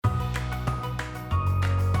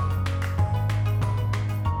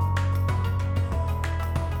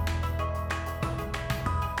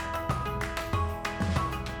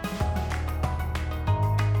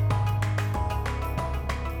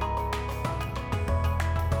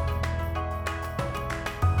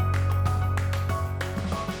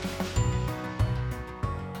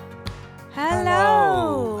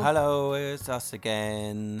hello, it's us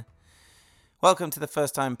again. Welcome to the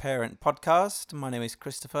First Time Parent podcast. My name is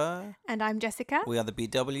Christopher. And I'm Jessica. We are the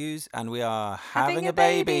BWs and we are Having having a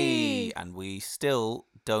baby. And we still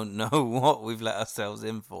don't know what we've let ourselves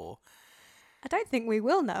in for. I don't think we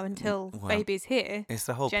will know until baby's here. It's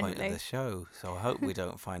the whole point generally. of the show, so I hope we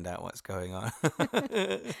don't find out what's going on.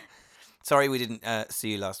 Sorry we didn't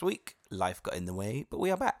see you last week. Life got in the way, but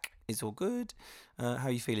we are back. It's all good. How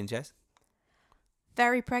are you feeling, Jess?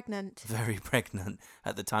 Very pregnant. Very pregnant.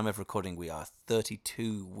 At the time of recording, we are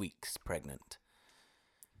 32 weeks pregnant.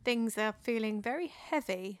 Things are feeling very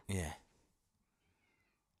heavy. Yeah.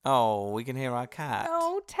 Oh, we can hear our cat.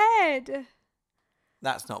 Oh, Ted.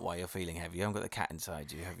 That's not why you're feeling heavy. You haven't got the cat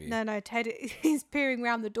inside you, have you? No, Ted is peering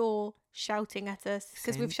around the door, shouting at us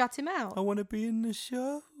because we've shut him out. I want to be in the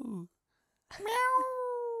show. Meow.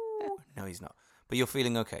 No, he's not. But you're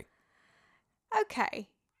feeling okay. Okay.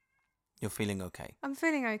 You're feeling okay. I'm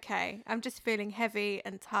feeling okay. I'm just feeling heavy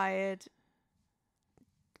and tired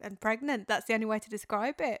and pregnant. That's the only way to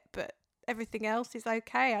describe it. But everything else is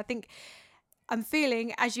okay. I think I'm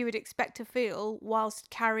feeling as you would expect to feel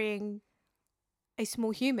whilst carrying a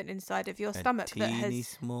small human inside of your stomach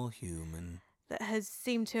small human that has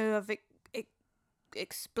seemed to have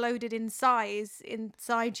exploded in size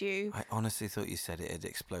inside you. I honestly thought you said it had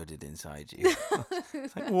exploded inside you.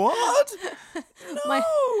 It's like, what? No.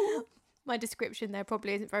 My description there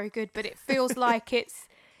probably isn't very good, but it feels like it's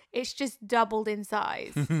just doubled in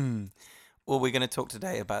size. Well, we're going to talk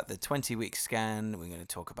today about the 20-week scan. We're going to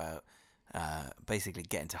talk about basically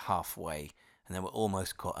getting to halfway, and then we're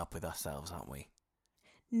almost caught up with ourselves, aren't we?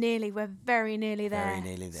 Nearly. We're very nearly there. Very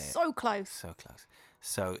nearly there. So close. So close.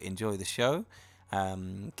 So enjoy the show.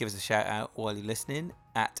 Give us a shout out while you're listening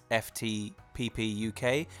at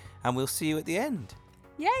FTPPUK, and we'll see you at the end.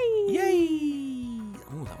 Yay! Yay!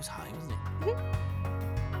 Oh, that was high, wasn't it?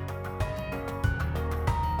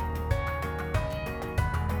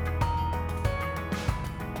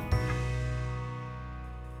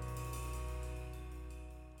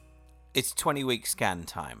 It's 20-week scan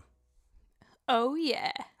time. Oh,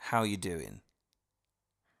 yeah. How are you doing?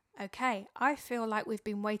 Okay, I feel like we've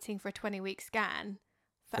been waiting for a 20-week scan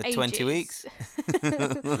for ages. 20 weeks?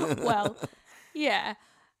 Well, yeah.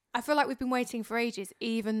 I feel like we've been waiting for ages,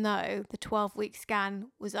 even though the 12-week scan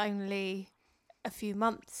was only a few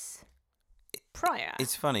months prior.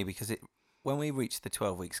 It's funny because when we reach the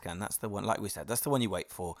 12-week scan, that's the one, like we said, that's the one you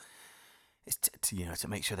wait for. It's to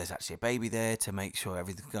make sure there's actually a baby there, to make sure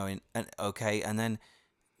everything's going okay, and then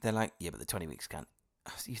they're like, yeah, but the 20-week scan.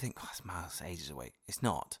 You think, it's miles, ages away. It's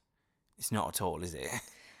not. It's not at all, is it?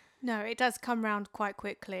 No, it does come round quite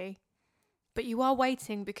quickly. But you are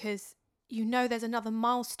waiting because you know there's another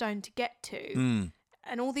milestone to get to.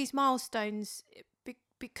 And all these milestones,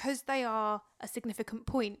 because they are a significant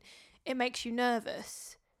point, it makes you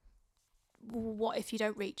nervous. What if you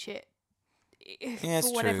don't reach it? Yeah,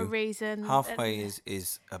 for whatever reason. Halfway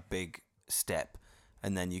is a big step.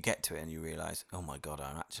 And then you get to it and you realise, oh my God,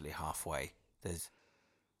 I'm actually halfway. There's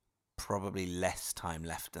probably less time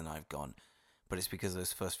left than I've gone. But it's because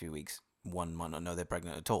those first few weeks, one might not know they're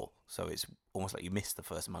pregnant at all. So it's almost like you missed the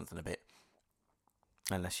first month and a bit.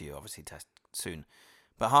 Unless you obviously test soon.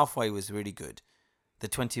 But halfway was really good. The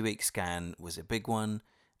 20-week scan was a big one.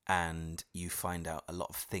 And you find out a lot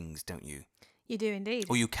of things, don't you? You do indeed.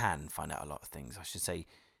 Or you can find out a lot of things. I should say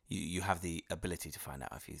you have the ability to find out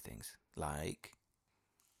a few things. Like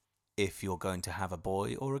if you're going to have a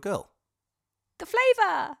boy or a girl. The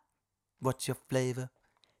flavour. What's your flavour?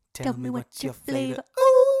 Tell me what's your flavour.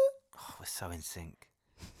 Ooh. Oh, we're so in sync.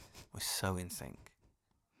 We're so in sync.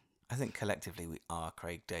 I think collectively we are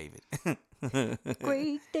Craig David.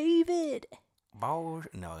 Craig David. No,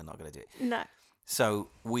 I'm not going to do it. No. So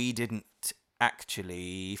we didn't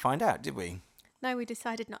actually find out, did we? No, we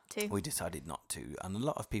decided not to. We decided not to. And a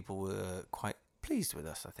lot of people were quite pleased with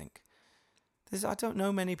us, I think. I don't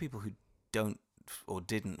know many people who don't or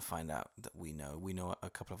didn't find out that we know. We know a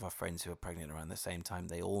couple of our friends who are pregnant around the same time.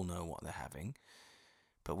 They all know what they're having.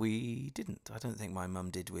 But we didn't. I don't think my mum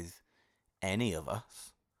did with any of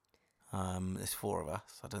us. There's 4 of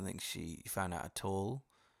us. I don't think she found out at all.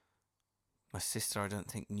 My sister, I don't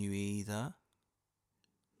think, knew either.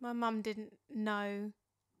 My mum didn't know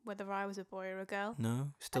whether I was a boy or a girl.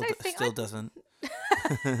 No? Still doesn't.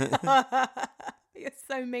 You're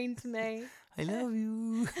so mean to me. I love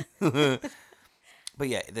you. But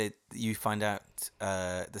yeah, you find out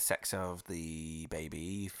the sex of the baby.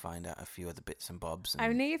 You find out a few other bits and bobs.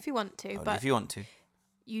 And only if you want to. Only if you want to.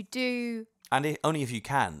 You do. And only if you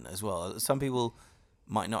can as well. Some people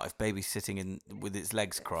might not, if baby's sitting with its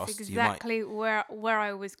legs crossed. That's exactly where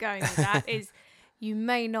I was going with that is you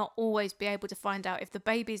may not always be able to find out if the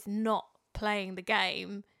baby's not playing the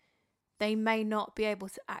game. They may not be able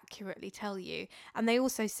to accurately tell you. And they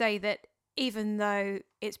also say that even though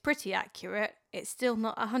it's pretty accurate, it's still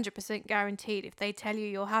not 100% guaranteed. If they tell you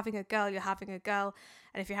you're having a girl, you're having a girl,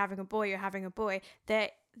 and if you're having a boy, you're having a boy,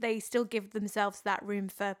 they still give themselves that room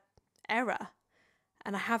for error.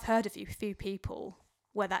 And I have heard of a few people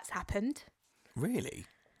where that's happened. Really?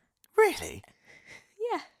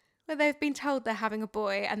 Yeah, where they've been told they're having a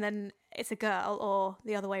boy and then it's a girl, or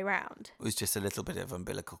the other way round. It was just a little bit of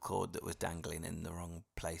umbilical cord that was dangling in the wrong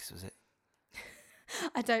place, was it?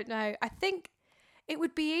 I don't know. I think it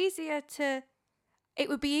would be easier to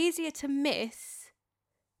miss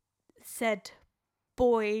said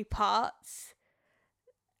boy parts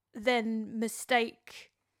than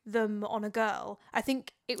mistake them on a girl. I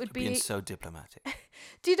think it would be being so diplomatic.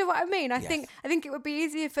 Do you know what I mean? I Yes. think it would be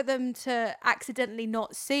easier for them to accidentally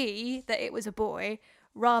not see that it was a boy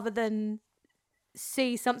rather than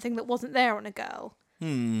see something that wasn't there on a girl.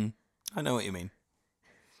 I know what you mean.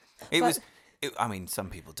 I mean, some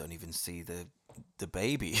people don't even see the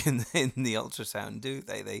baby in the ultrasound, do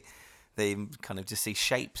they? They kind of just see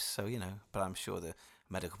shapes. So, but I'm sure the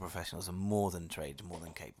medical professionals are more than trained, more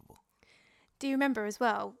than capable. Do you remember as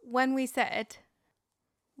well when we said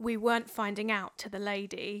we weren't finding out to the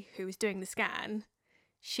lady who was doing the scan?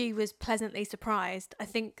 She was pleasantly surprised. I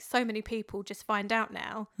think so many people just find out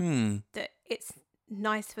now that it's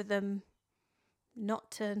nice for them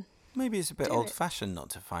not to. Maybe it's a bit old-fashioned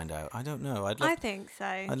not to find out. I don't know. I think so.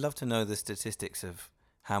 I'd love to know the statistics of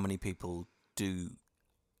how many people do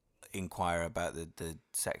inquire about the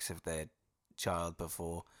sex of their child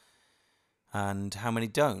before, and how many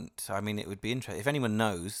don't. I mean, it would be interesting. If anyone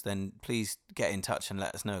knows, then please get in touch and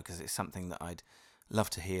let us know, because it's something that I'd love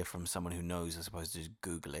to hear from someone who knows as opposed to just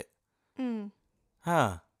Google it. I'm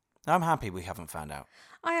happy we haven't found out.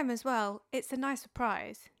 I am as well. It's a nice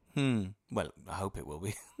surprise. Well, I hope it will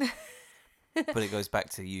be. But it goes back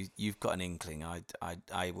to you. You've got an inkling.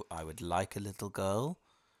 I would like a little girl,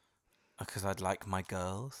 because I'd like my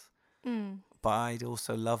girls. But I'd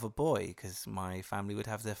also love a boy, because my family would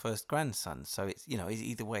have their first grandson. So it's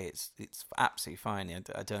either way, it's absolutely fine.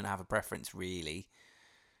 I don't have a preference really.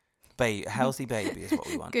 Healthy baby is what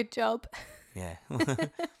we want. Good job. Yeah.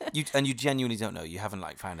 You genuinely don't know. You haven't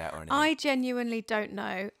found out or anything. I genuinely don't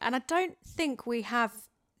know, and I don't think we have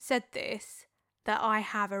said this, that I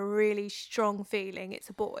have a really strong feeling it's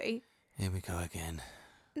a boy. Here we go again.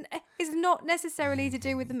 It's not necessarily to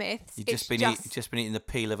do with the myths. You've just been eating the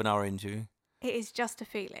peel of an orange, you? It is just a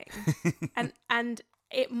feeling. and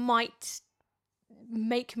it might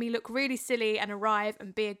make me look really silly and arrive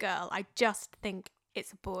and be a girl. I just think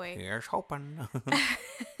it's a boy. Here's hoping.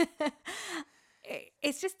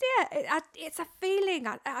 It's just, it's a feeling.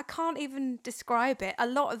 I can't even describe it. A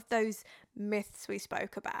lot of those myths we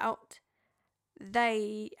spoke about,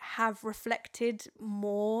 they have reflected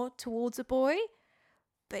more towards a boy,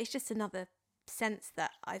 but it's just another sense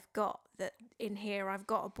that I've got, that in here I've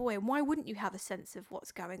got a boy. And why wouldn't you have a sense of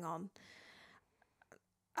what's going on?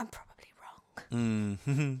 I'm probably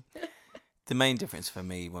wrong. The main difference for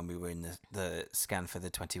me when we were in the scan for the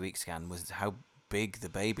 20-week scan was how big the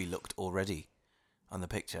baby looked already on the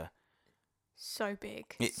picture. So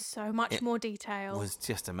big. So much more detail. It was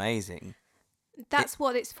just amazing. That's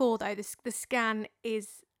what it's for, though. The scan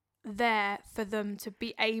is there for them to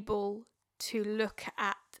be able to look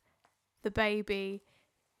at the baby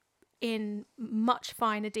in much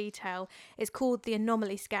finer detail. It's called the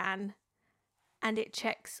anomaly scan, and it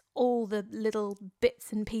checks all the little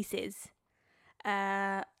bits and pieces.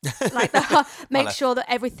 Make sure that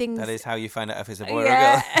everything's. That is how you find out if it's a boy or a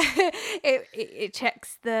girl. It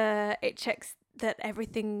checks that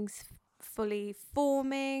everything's fully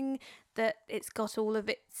forming, that it's got all of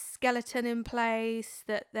its skeleton in place,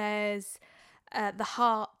 that there's the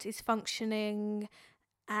heart is functioning,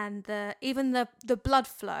 and even the blood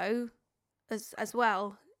flow as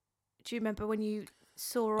well. Do you remember when you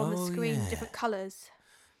saw on the screen different colours?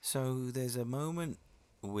 So there's a moment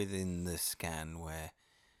within the scan where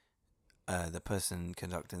the person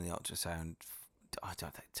conducting the ultrasound, I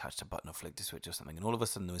don't think, touched a button or flicked a switch or something, and all of a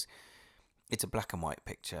sudden it's a black and white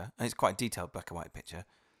picture, and it's quite a detailed black and white picture,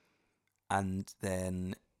 and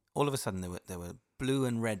then all of a sudden there were blue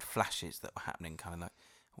and red flashes that were happening, kind of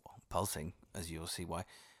pulsing, as you'll see why.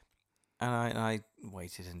 And I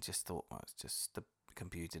waited and just thought, well, it's just the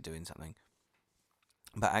computer doing something.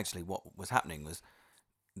 But actually what was happening was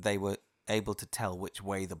they were able to tell which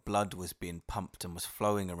way the blood was being pumped and was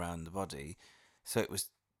flowing around the body. So it was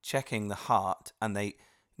checking the heart, and they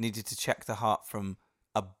needed to check the heart from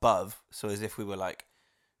above. So as if we were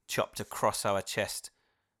chopped across our chest.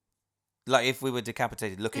 Like if we were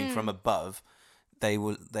decapitated, looking from above, they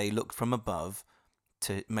looked from above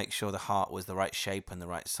to make sure the heart was the right shape and the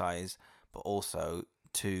right size, but also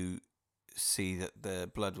to see that the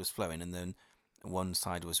blood was flowing. And then one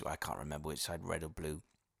side was, I can't remember which side, red or blue,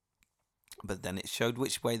 but then it showed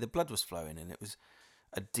which way the blood was flowing, and it was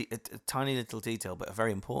a tiny little detail, but a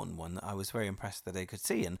very important one that I was very impressed that they could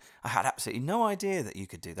see. And I had absolutely no idea that you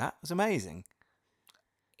could do that. It was amazing.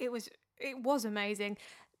 It was amazing.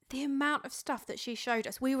 The amount of stuff that she showed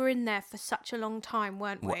us. We were in there for such a long time,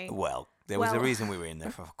 weren't we? Well, there was a reason we were in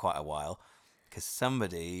there for quite a while, because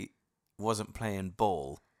somebody wasn't playing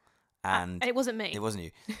ball, and it wasn't me. It wasn't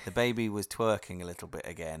you. The baby was twerking a little bit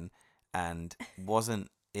again, and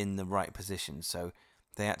wasn't in the right position. So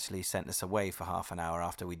they actually sent us away for half an hour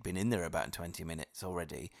after we'd been in there about 20 minutes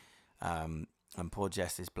already. And poor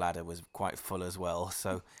Jess's bladder was quite full as well.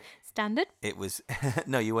 So standard. It was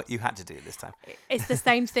no, you had to do it this time. It's the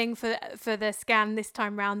same thing for the scan this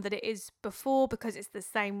time round that it is before, because it's the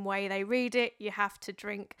same way they read it. You have to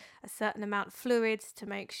drink a certain amount of fluids to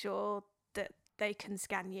make sure that they can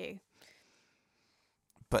scan you.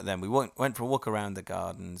 But then we went for a walk around the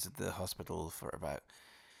gardens of the hospital for about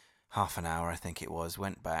half an hour, I think it was.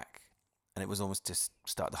 Went back, and it was almost to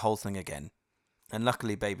start the whole thing again. And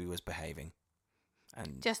luckily, baby was behaving.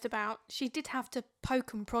 And just about. She did have to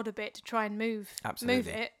poke and prod a bit to try and move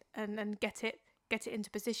it and get it into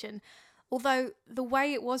position. Although the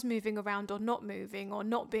way it was moving around or not moving or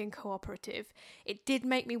not being cooperative, it did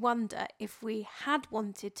make me wonder if we had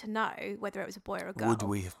wanted to know whether it was a boy or a girl. Would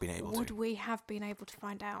we have been able to? Would we have been able to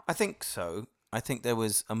find out? I think so. I think there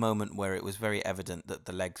was a moment where it was very evident that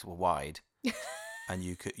the legs were wide, and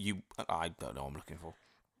I don't know what I'm looking for.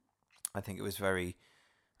 I think it was very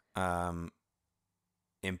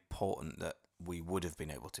important that we would have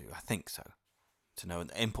been able to. I think so.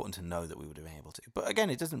 Important to know that we would have been able to. But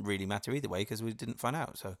again, it doesn't really matter either way because we didn't find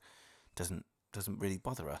out, so it doesn't really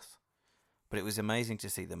bother us. But it was amazing to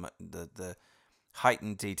see the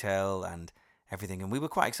heightened detail and everything, and we were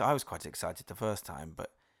I was quite excited the first time,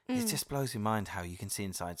 but it just blows your mind how you can see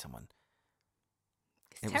inside someone.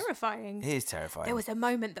 It's terrifying. It is terrifying. There was a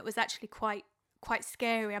moment that was actually quite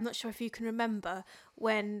scary. I'm not sure if you can remember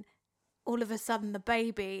when all of a sudden the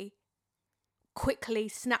baby quickly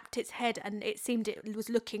snapped its head and it seemed it was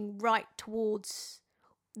looking right towards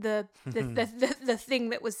the thing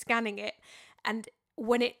that was scanning it, and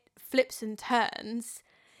when it flips and turns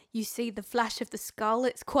you see the flash of the skull.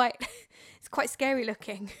 It's quite scary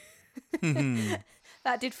looking.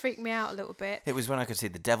 That did freak me out a little bit. It was when I could see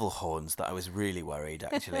the devil horns that I was really worried,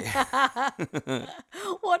 actually.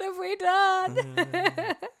 What have we done?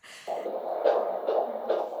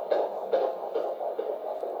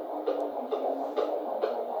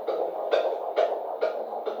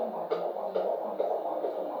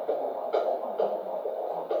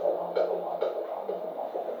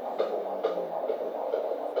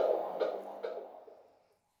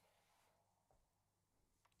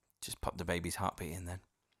 Just pop the baby's heartbeat in then.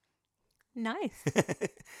 Nice.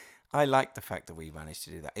 I like the fact that we managed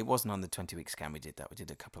to do that. It wasn't on the 20-week scan we did that. We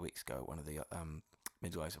did a couple of weeks ago at one of the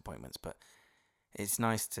midwives appointments, but it's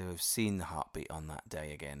nice to have seen the heartbeat on that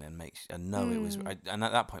day again and know it was. And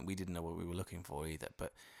at that point, we didn't know what we were looking for either,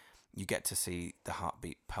 but you get to see the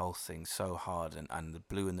heartbeat pulsing so hard, and the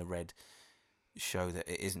blue and the red show that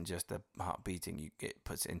it isn't just the heart beating. It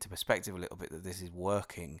puts it into perspective a little bit that this is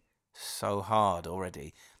working so hard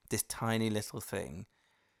already. This tiny little thing,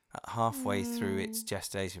 halfway through its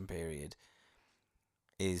gestation period,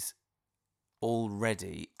 is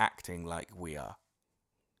already acting like we are,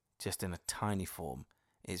 just in a tiny form.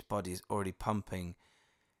 Its body is already pumping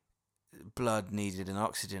blood needed and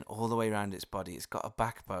oxygen all the way around its body. It's got a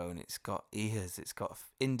backbone, it's got ears, it's got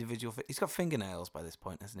it's got fingernails by this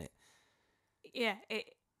point, hasn't it? Yeah,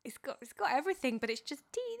 it's got everything, but it's just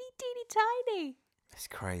teeny tiny. It's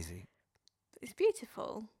crazy. It's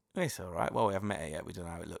beautiful. It's all right. Well, we haven't met it yet. We don't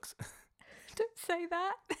know how it looks. Don't say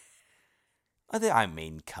that. I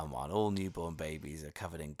mean, come on. All newborn babies are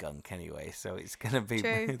covered in gunk anyway, so it's going to be...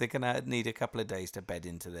 True. They're going to need a couple of days to bed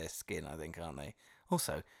into their skin, I think, aren't they?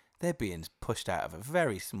 Also, they're being pushed out of a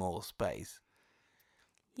very small space.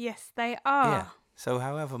 Yes, they are. Yeah. So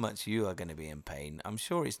however much you are going to be in pain, I'm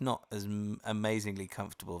sure it's not as amazingly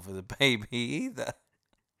comfortable for the baby either.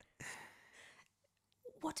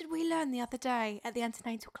 What did we learn the other day at the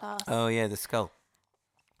antenatal class? Oh, yeah, the skull.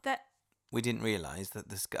 That we didn't realise that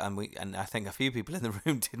the skull, and I think a few people in the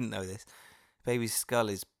room didn't know this. Baby's skull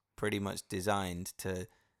is pretty much designed to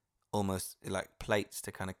almost like plates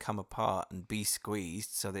to kind of come apart and be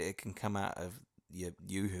squeezed so that it can come out of your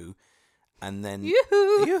yoo-hoo and then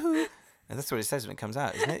Yoo-hoo! yoo-hoo, and that's what it says when it comes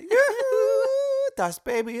out, isn't it? Yoo-hoo, Das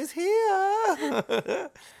Baby is here.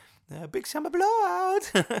 Big summer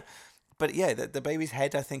blowout. But yeah, the baby's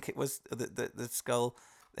head, I think it was the skull.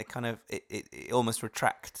 It kind of it almost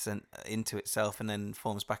retracts and into itself and then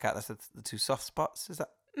forms back out. That's the two soft spots. Is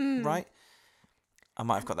that right? I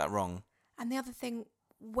might have got that wrong. And the other thing,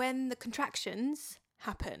 when the contractions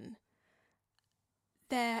happen,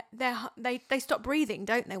 they stop breathing,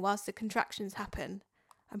 don't they? Whilst the contractions happen,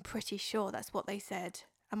 I'm pretty sure that's what they said.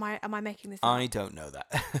 Am I making this up? I don't know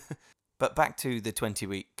that. But back to the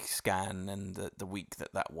 20-week scan and the week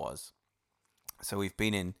that was. So we've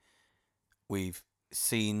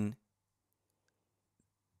seen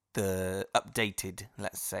the updated,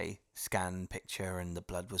 let's say, scan picture, and the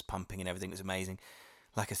blood was pumping and everything was amazing.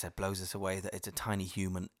 Like I said, blows us away that it's a tiny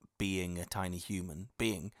human being.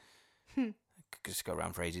 Could just go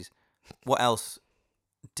around for ages. What else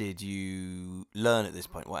did you learn at this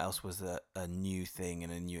point? What else was a new thing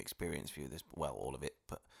and a new experience for you? Well, all of it,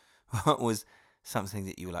 but what was something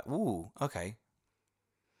that you were like, ooh, okay.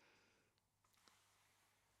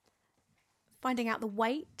 Finding out the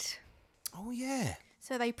weight. Oh, yeah.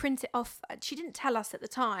 So they print it off. She didn't tell us at the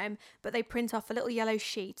time, but they print off a little yellow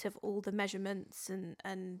sheet of all the measurements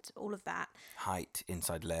and all of that. Height,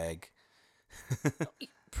 inside leg.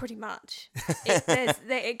 Pretty much.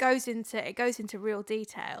 It goes into real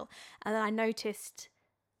detail. And then I noticed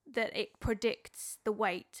that it predicts the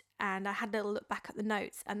weight, and I had a little look back at the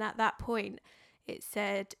notes, and at that point it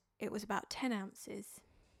said it was about 10 ounces.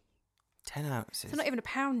 10 ounces? So not even a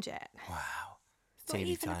pound yet. Wow. Not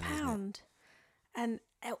Teeny even tiny, a pound. And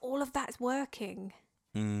all of that's working.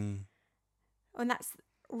 Mm. And that's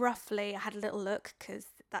roughly, I had a little look, because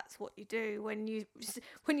that's what you do when you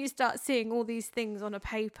start seeing all these things on a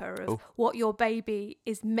paper of what your baby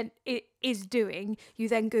is doing. You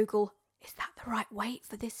then Google, is that the right weight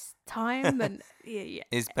for this time? And yeah.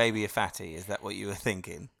 Is baby a fatty? Is that what you were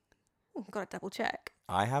thinking? Got to double check.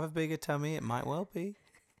 I have a bigger tummy. It might well be.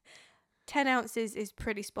 10 ounces is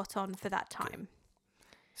pretty spot on for that time.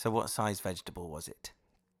 So what size vegetable was it?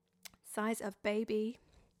 Size of baby.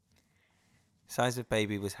 Size of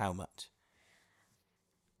baby was how much?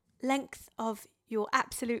 Length of your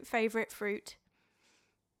absolute favourite fruit.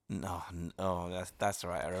 No, that's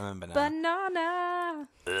right. I remember now. Banana.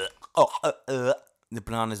 The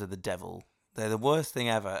bananas are the devil. They're the worst thing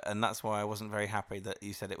ever, and that's why I wasn't very happy that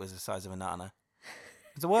you said it was the size of a banana.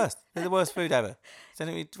 It's the worst. They're the worst food ever. So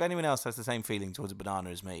if anyone else has the same feeling towards a banana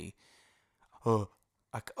as me,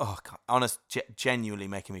 genuinely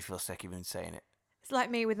making me feel sick even saying it. It's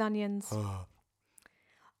like me with onions.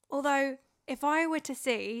 Although, if I were to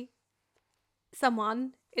see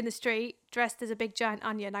someone in the street dressed as a big giant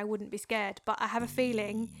onion, I wouldn't be scared. But I have a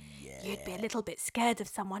feeling you'd be a little bit scared of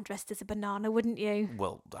someone dressed as a banana, wouldn't you?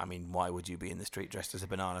 Well, I mean, why would you be in the street dressed as a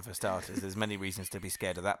banana for starters? There's many reasons to be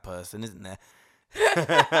scared of that person, isn't there?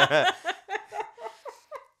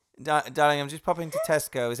 Darling, I'm just popping to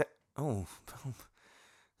Tesco. Is it? Oh,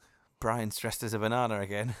 Brian's dressed as a banana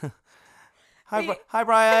again. Hi,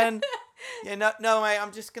 Brian. Yeah, no, mate.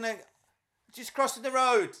 I'm just crossing the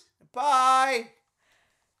road. Bye.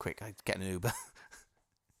 Quick, I get an Uber.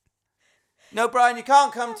 No, Brian, you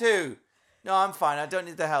can't come too. No, I'm fine. I don't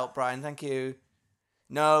need the help, Brian. Thank you.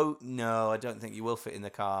 No, I don't think you will fit in the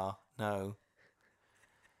car. No.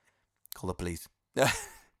 Call the police.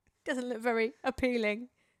 Doesn't look very appealing.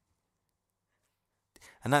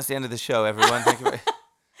 And that's the end of the show, everyone. Thank you.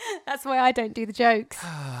 That's why I don't do the jokes.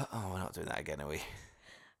 Oh, we're not doing that again, are we?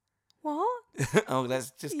 What? Oh,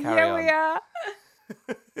 let's just carry on. Yeah,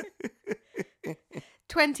 we are.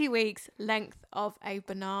 20 weeks length of a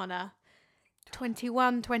banana.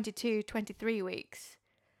 21, 22, 23 weeks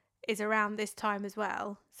is around this time as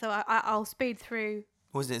well. So I'll speed through.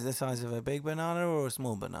 Was it the size of a big banana or a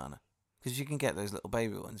small banana? Because you can get those little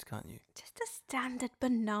baby ones, can't you? Just a standard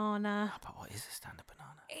banana. Oh, but what is a standard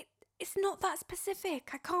banana? It's not that specific.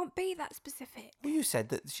 I can't be that specific. Well, you said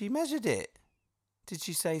that she measured it. Did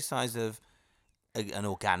she say size of an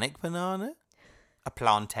organic banana? A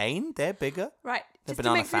plantain? They're bigger. Right. The just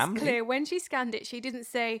banana to make family. this clear, when she scanned it, she didn't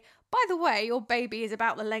say, by the way, your baby is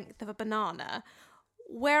about the length of a banana.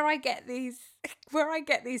 Where I get these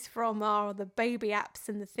from are the baby apps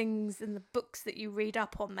and the things and the books that you read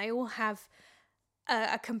up on. They all have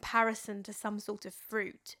a comparison to some sort of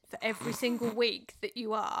fruit for every single week that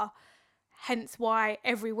you are. Hence why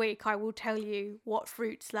every week I will tell you what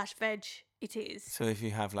fruit/veg it is. So if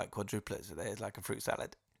you have like quadruplets, there's like a fruit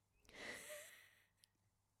salad.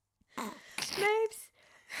 Babes.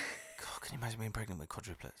 God, can you imagine being pregnant with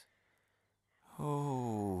quadruplets?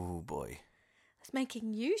 Oh boy. It's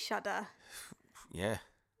making you shudder. Yeah.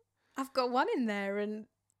 I've got one in there, and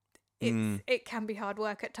it can be hard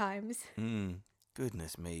work at times.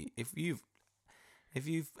 Goodness me. If you've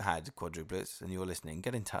had quadruplets and you're listening,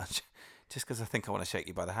 get in touch. Just because I think I want to shake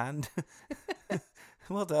you by the hand.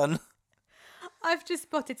 Well done. I've just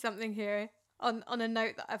spotted something here on a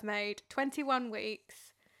note that I've made. 21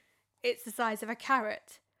 weeks. It's the size of a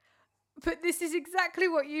carrot. But this is exactly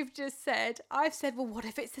what you've just said. I've said, well, what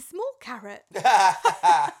if it's a small carrot?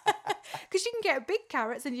 Because you can get big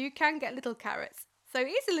carrots and you can get little carrots. So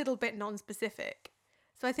it's a little bit non-specific.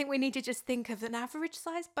 So I think we need to just think of an average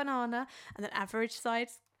sized banana and an average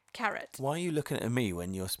sized carrot. Why are you looking at me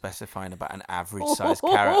when you're specifying about an average sized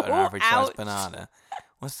carrot or an average sized banana?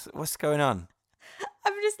 What's going on?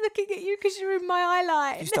 I'm just looking at you because you're in my eye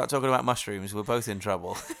line. If you start talking about mushrooms, we're both in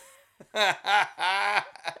trouble.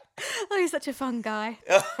 Oh, you're such a fun guy.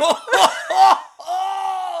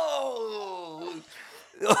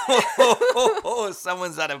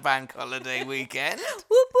 Someone's had a bank holiday weekend.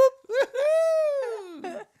 Whoop,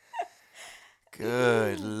 whoop.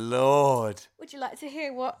 Good Lord. Would you like to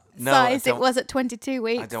hear what No, size it was at 22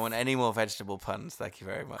 weeks? I don't want any more vegetable puns. Thank you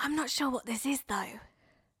very much. I'm not sure what this is, though.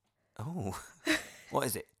 Oh, what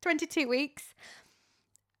is it? 22 weeks.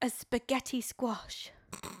 A spaghetti squash.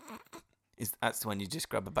 That's when you just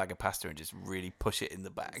grab a bag of pasta and just really push it in the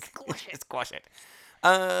bag. Squash it. Squash it.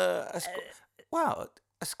 Wow,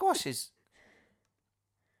 a squash is...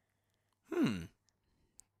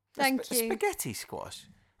 Thank you. A spaghetti squash.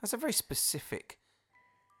 That's a very specific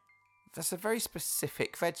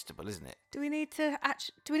vegetable, isn't it? Do we need to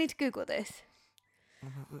Google this?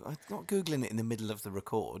 I'm not Googling it in the middle of the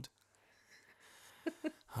record.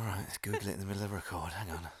 All right, let's Google it in the middle of the record. Hang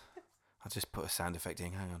on. I'll just put a sound effect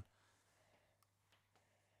in. Hang on.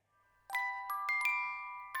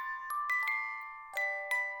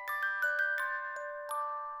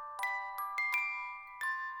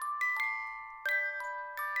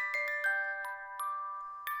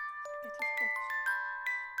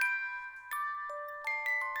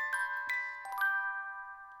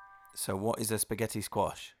 So what is a spaghetti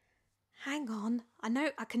squash? Hang on. I know.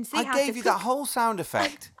 I can see I how gave to you cook. that whole sound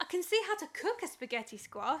effect. I can see how to cook a spaghetti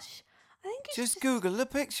squash. I think it's Just Google the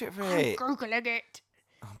picture for I'm it. Googling it.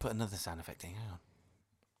 I'll put another sound effect in. Hang on.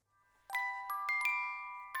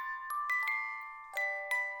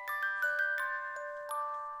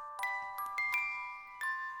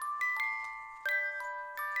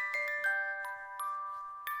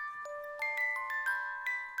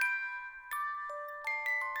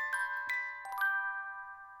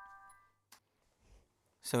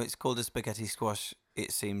 So it's called a spaghetti squash,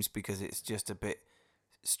 it seems, because it's just a bit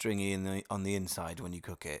stringy on the inside when you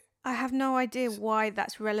cook it. I have no idea why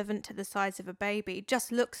that's relevant to the size of a baby. It just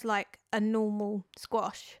looks like a normal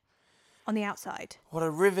squash on the outside. What a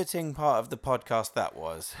riveting part of the podcast that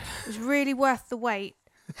was. It was really worth the wait.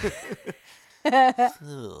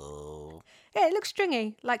 Oh. Yeah, it looks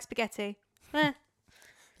stringy, like spaghetti.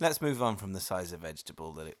 Let's move on from the size of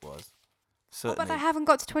vegetable that it was. Oh, Certainly. but I haven't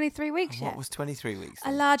got to 23 weeks What yet. was 23 weeks? A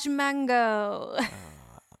then? large mango.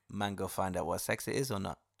 Mango, find out what sex it is or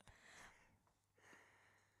not.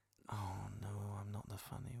 Oh no, I'm not the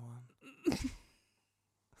funny one.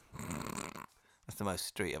 That's the most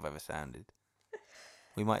street I've ever sounded.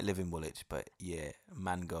 We might live in Woolwich, but yeah,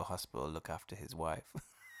 man go hospital, look after his wife.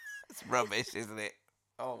 It's rubbish, isn't it?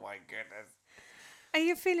 Oh my goodness. Are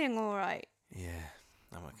you feeling all right? Yeah,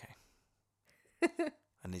 I'm okay.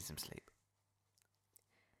 I need some sleep.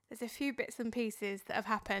 There's a few bits and pieces that have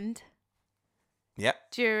happened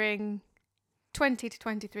Yep. during 20 to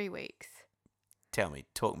 23 weeks. Tell me,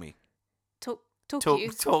 talk me. Talk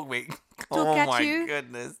you. Talk me. Talk Oh at my you.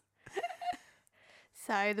 goodness.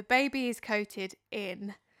 So the baby is coated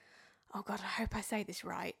in, oh God, I hope I say this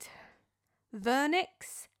right.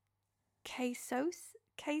 Vernix quesosa?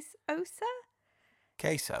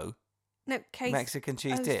 Queso? No, queso. Mexican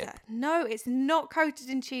cheese dip? No, it's not coated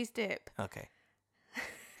in cheese dip. Okay.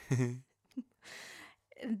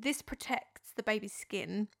 This protects the baby's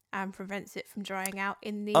skin and prevents it from drying out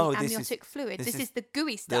in the Oh, amniotic fluid. this This is is the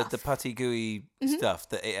gooey stuff. The putty gooey Mhm. stuff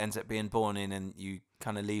that it ends up being born in and you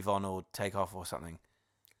kind of leave on or take off or something.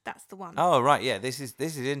 That's the one. Oh right, yeah. This is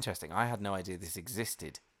interesting. I had no idea this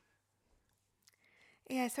existed.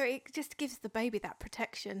 Yeah, so it just gives the baby that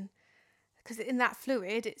protection. Because in that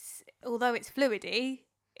fluid, although it's fluidy,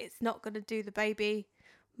 it's not going to do the baby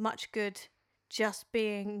much good just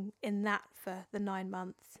being in that for the 9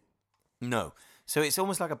 months. No, so it's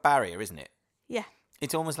almost like a barrier, isn't it? Yeah.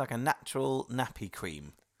 It's almost like a natural nappy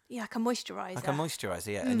cream, Yeah, like a moisturiser. like a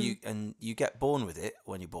moisturizer. Yeah, and you get born with it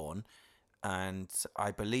when you're born, and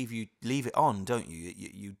I believe you leave it on, don't you?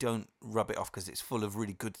 You don't rub it off because it's full of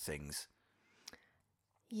really good things.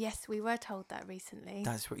 Yes, we were told that recently.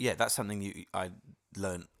 That's something I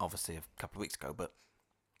learned obviously a couple of weeks ago, but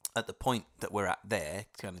at the point that we're at there,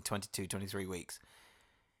 kind of 22, 23 weeks,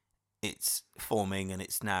 it's forming and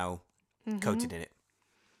it's now coated in it.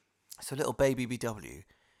 So little baby BW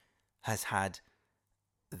has had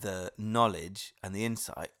the knowledge and the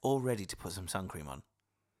insight already to put some sun cream on.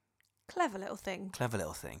 Clever little thing.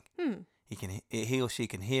 He or she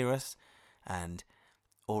can hear us and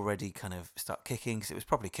already kind of start kicking, because it was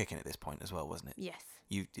probably kicking at this point as well, wasn't it? Yes.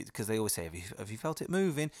 Because they always say, have you felt it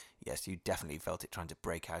moving? Yes, you definitely felt it trying to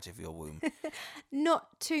break out of your womb.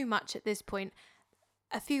 Not too much at this point.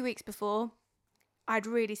 A few weeks before, I'd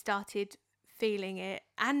really started feeling it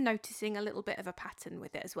and noticing a little bit of a pattern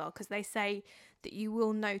with it as well, because they say that you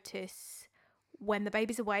will notice when the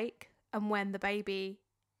baby's awake and when the baby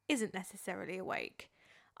isn't necessarily awake.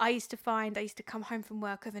 I used to come home from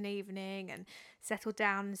work of an evening and settle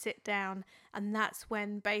down and sit down, and that's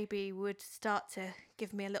when baby would start to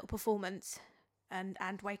give me a little performance and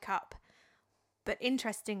wake up. But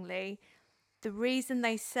interestingly, the reason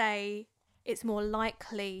they say it's more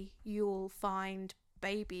likely you'll find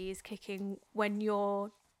baby is kicking when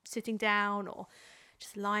you're sitting down or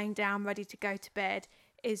just lying down ready to go to bed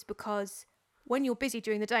is because when you're busy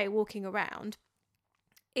during the day walking around,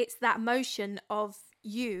 it's that motion of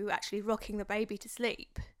you actually rocking the baby to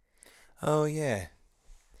sleep. Oh, yeah.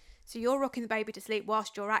 So you're rocking the baby to sleep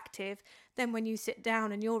whilst you're active. Then when you sit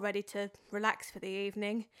down and you're ready to relax for the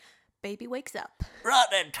evening, baby wakes up. Right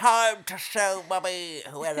then, time to show mummy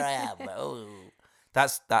where I am. Oh.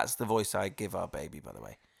 That's the voice I give our baby, by the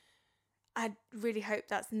way. I really hope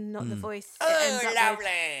that's not the voice. Oh,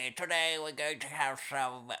 lovely. Today we're going to have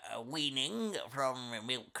some weaning from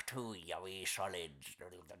milk to yummy solids.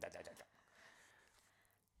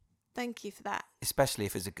 Thank you for that. Especially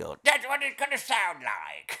if it's a girl. That's what it's going to sound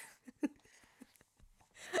like.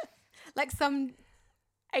 Like some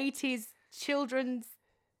 80s children's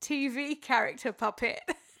TV character puppet.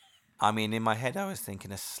 I mean, in my head, I was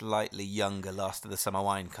thinking a slightly younger Last of the Summer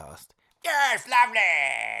Wine cast. Yes,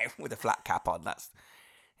 lovely. With a flat cap on. That's...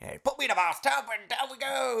 Yeah, put me in a bathtub and down we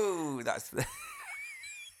go. That's the...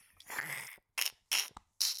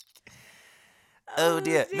 Oh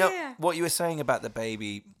dear. No, what you were saying about the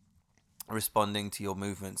baby responding to your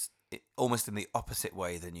movements almost in the opposite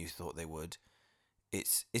way than you thought they would.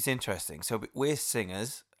 It's interesting. So we're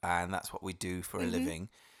singers, and that's what we do for a living.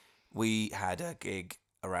 We had a gig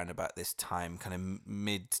around about this time, kind of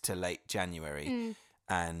mid to late January,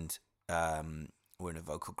 and we're in a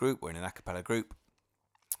vocal group, we're in an a cappella group,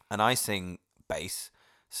 and I sing bass.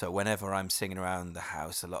 So whenever I'm singing around the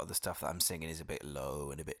house, a lot of the stuff that I'm singing is a bit low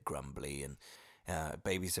and a bit grumbly, and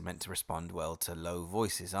babies are meant to respond well to low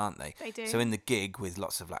voices, aren't they? They do. So in the gig with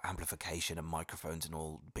lots of like amplification and microphones and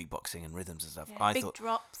all beatboxing and rhythms and stuff, Yeah, I big thought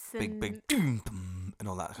drops big doom, boom, and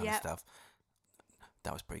all that kind of Yep. stuff.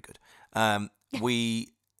 That was pretty good. We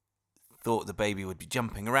thought the baby would be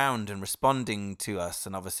jumping around and responding to us,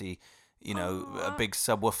 and obviously, you know, a big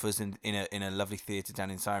subwoofers in a lovely theatre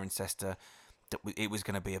down in Cirencester. It was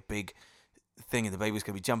going to be a big thing, and the baby was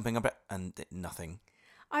going to be jumping up, and nothing.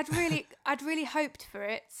 I'd really hoped for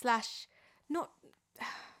it, / not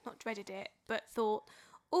dreaded it, but thought,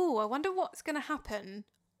 oh, I wonder what's going to happen.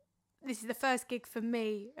 This is the first gig for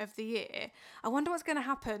me of the year. I wonder what's going to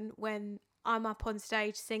happen when I'm up on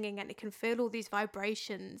stage singing and it can feel all these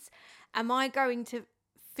vibrations. Am I going to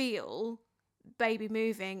feel baby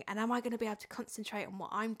moving, and am I going to be able to concentrate on what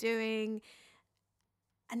I'm doing?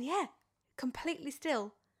 And yeah, completely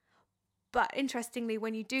still. But interestingly,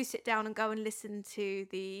 when you do sit down and go and listen to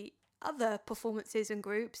the other performances and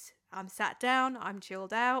groups, I'm sat down, I'm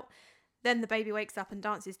chilled out. Then the baby wakes up and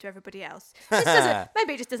dances to everybody else.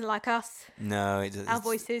 Maybe it just doesn't like us. No, it doesn't. Our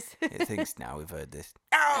voices. It thinks now we've heard this.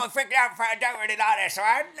 Oh, freaked out for I don't really like this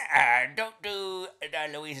one. Don't do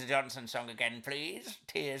the Louisa Johnson song again, please.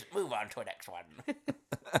 Tears, move on to the next one.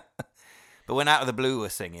 But when Out of the Blue were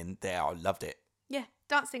singing, they all loved it. Yeah,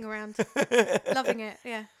 dancing around. Loving it,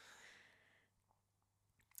 yeah.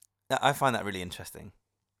 I find that really interesting.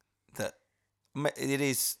 That it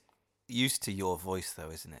is used to your voice,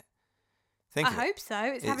 though, isn't it? I hope so.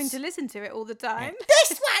 It's having to listen to it all the time.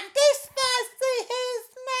 This verse is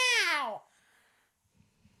now.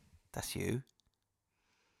 That's you.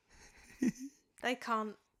 They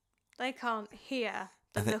can't hear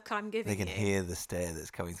the look I'm giving They can you. hear the stare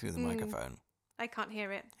that's coming through the microphone. They can't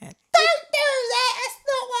hear it. Yeah, Don't do that. That's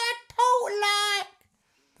not what I told like.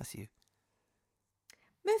 that's you.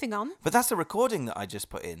 Moving on. But that's a recording that I just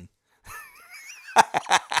put in.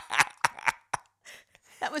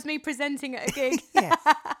 was me presenting at a gig. Yeah.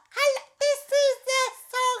 This is the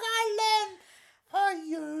song I learned for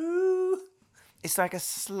you. It's like a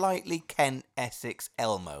slightly Kent Essex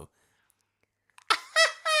Elmo.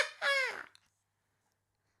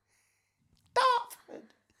 Dartford.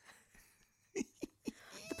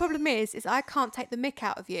 The problem is I can't take the mick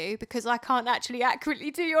out of you because I can't actually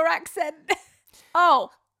accurately do your accent. Oh,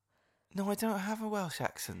 No, I don't have a Welsh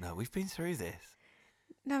accent, though. We've been through this.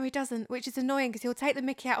 no, he doesn't, which is annoying because he'll take the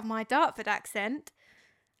mickey out of my Dartford accent.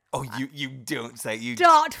 Oh, you don't say you.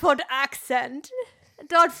 Dartford accent.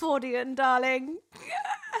 Dartfordian, darling.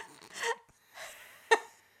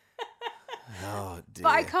 Oh dear. But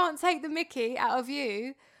I can't take the mickey out of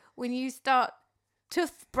you when you start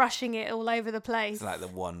toothbrushing it all over the place. It's like the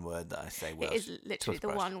one word that I say Welsh. It is literally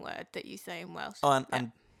toothbrush. the one word that you say in Welsh. Oh, and,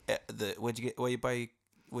 Yeah. and where'd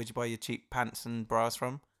you buy your cheap pants and bras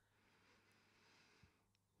from?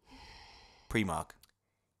 Primark.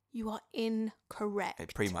 You are incorrect.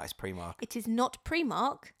 It's Primark. It is not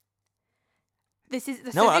Primark. This is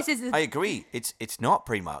the. No, so this is the, I agree. It's not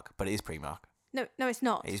Primark, but it is Primark. no, it's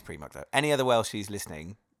not. It is Primark though. Any other Welshies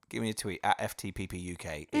listening, give me a tweet at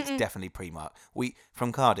FTPPUK. It's definitely Primark. We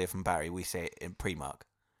from Cardiff and Barry, we say it in Primark.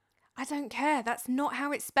 I don't care. That's not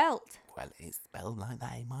how it's spelt. Well, it's spelled like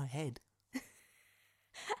that in my head.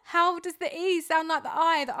 How does the E sound like the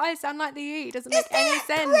I? The I sound like the E. It doesn't make any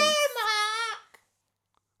sense.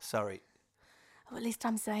 Sorry, Oh, at least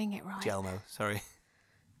I'm saying it right. Jelmo. Sorry,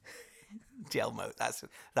 Jelmo. That's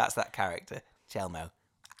that character, Jelmo.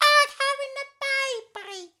 I'm having a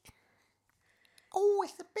baby. Oh,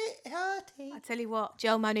 it's a bit hurty. I tell you what,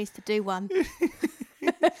 Jelmo needs to do one.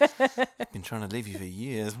 I've been trying to leave you for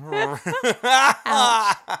years.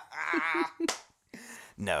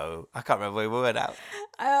 No, I can't remember where we went out.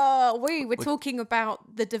 We were talking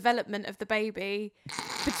about the development of the baby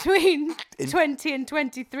between 20 and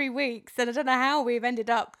 23 weeks, and I don't know how we've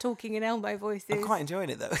ended up talking in Elmo voices. I'm quite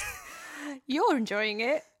enjoying it though. You're enjoying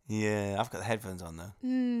it. Yeah, I've got the headphones on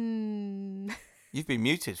though. You've been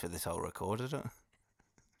muted for this whole record, I don't.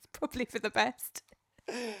 It's probably for the best.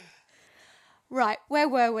 Right, where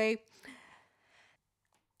were we?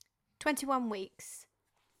 21 weeks.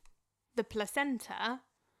 The placenta,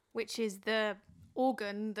 which is the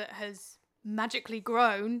organ that has magically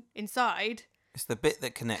grown inside. It's the bit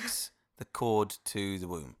that connects the cord to the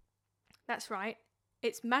womb. That's right.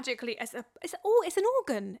 It's magically it's an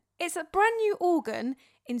organ. It's a brand new organ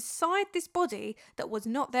inside this body that was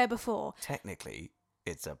not there before. Technically,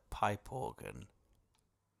 it's a pipe organ.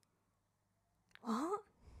 What?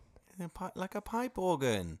 Like a pipe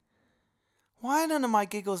organ. Why are none of my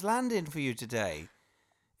giggles landing for you today?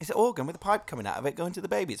 It's an organ with a pipe coming out of it going to the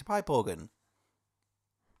baby. It's a pipe organ.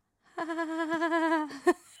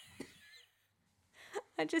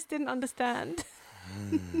 I just didn't understand.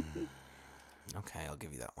 Okay, I'll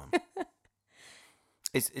give you that one.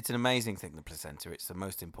 It's an amazing thing, the placenta. It's the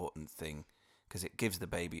most important thing because it gives the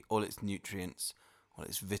baby all its nutrients, all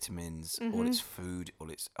its vitamins, all its food, all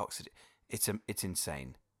its oxygen. It's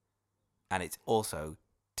insane. And it's also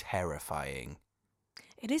terrifying.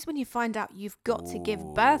 It is when you find out you've got to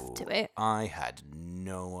give birth to it. I had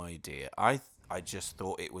no idea. I just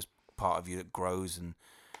thought it was part of you that grows and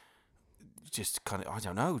just kind of, I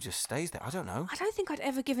don't know, just stays there. I don't know. I don't think I'd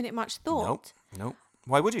ever given it much thought. Nope.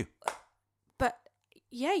 Why would you? But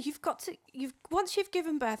yeah, once you've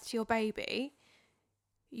given birth to your baby,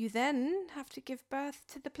 you then have to give birth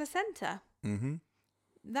to the placenta. Mm-hmm.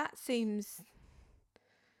 That seems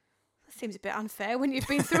a bit unfair when you've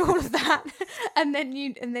been through all of that, and then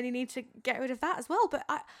you need to get rid of that as well. But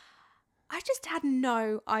I just had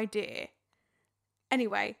no idea.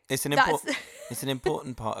 Anyway, It's an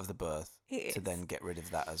important part of the birth to then get rid of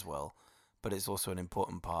that as well. But it's also an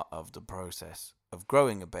important part of the process of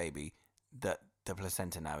growing a baby that the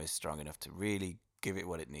placenta now is strong enough to really give it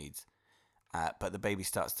what it needs. But the baby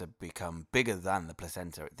starts to become bigger than the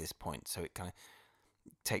placenta at this point, so it kind of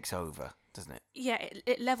takes over, doesn't it? yeah,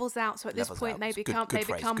 it levels out. So at this Levels point, out. they It's become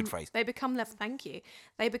good phrase. they become level. Thank you.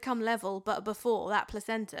 They become level, but before that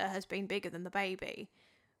placenta has been bigger than the baby,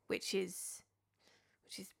 which is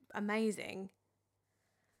amazing.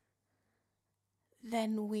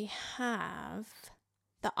 Then we have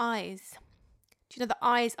the eyes. Do you know the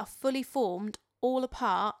eyes are fully formed all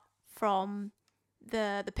apart from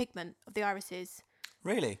the pigment of the irises?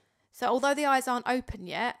 Really? So although the eyes aren't open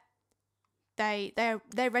yet, they're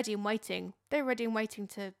ready and waiting. They're ready and waiting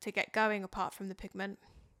to get going apart from the pigment.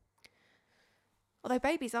 Although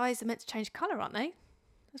babies' eyes are meant to change colour, aren't they?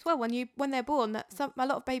 As well, when they're born, a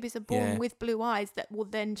lot of babies are born with blue eyes that will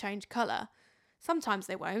then change colour. Sometimes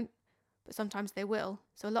they won't, but sometimes they will.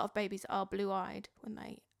 So a lot of babies are blue-eyed when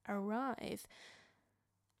they arrive.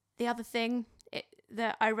 The other thing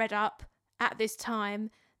that I read up, at this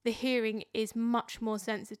time, the hearing is much more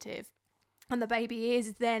sensitive, and the baby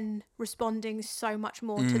is then responding so much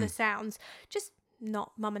more to the sounds. Just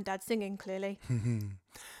not mum and dad singing, clearly.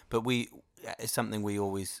 But it's something we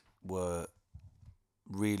always were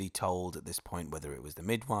really told at this point, whether it was the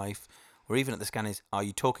midwife or even at the scan, is, are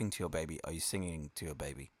you talking to your baby? Are you singing to your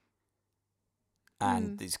baby?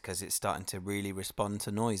 And it's because it's starting to really respond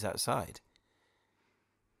to noise outside.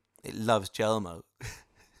 It loves Gelmo.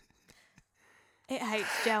 It hates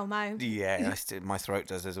Gelmo. Yeah, my throat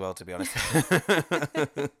does as well, to be honest.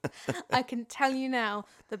 I can tell you now,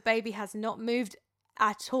 the baby has not moved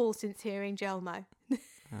at all since hearing Gelmo.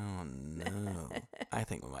 Oh, no. I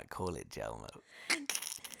think we might call it Gelmo.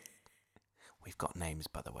 We've got names,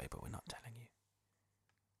 by the way, but we're not telling you.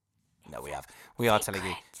 No, we have. We are telling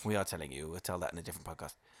you. We are telling you. We'll tell that in a different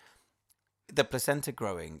podcast. The placenta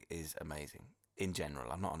growing is amazing in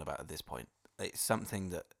general. I'm not on about at this point. It's something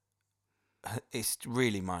that it's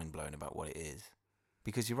really mind-blowing about what it is.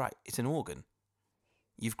 Because you're right, it's an organ.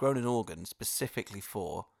 You've grown an organ specifically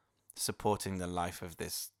for supporting the life of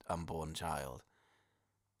this unborn child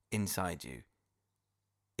inside you.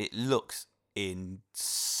 It looks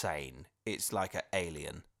insane. It's like an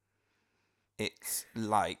alien. It's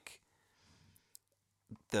like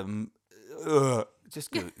the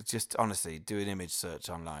just honestly do an image search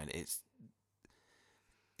online. It's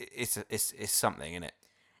something, isn't it?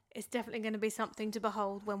 It's definitely going to be something to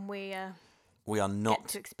behold when we are not get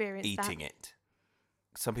to experience eating that. it.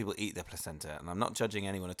 Some people eat their placenta, and I'm not judging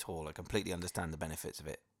anyone at all. I completely understand the benefits of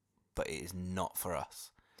it, but it is not for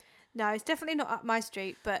us. No, it's definitely not up my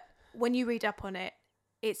street, but when you read up on it,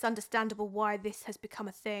 it's understandable why this has become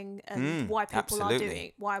a thing and why people are doing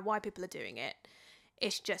it, why people are doing it.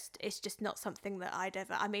 It's just not something that I'd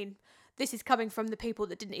ever. I mean, this is coming from the people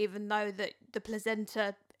that didn't even know that the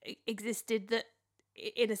placenta existed, that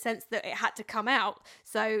in a sense that it had to come out.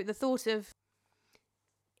 So the thought of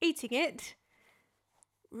eating it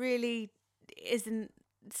really isn't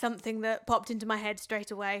something that popped into my head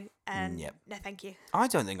straight away. And no, thank you. I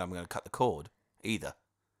don't think I'm going to cut the cord either.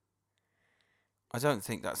 I don't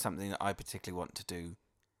think that's something that I particularly want to do.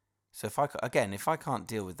 So if I can't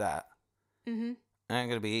deal with that, I ain't going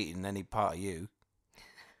to be eating any part of you.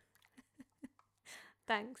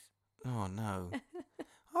 Thanks. Oh no.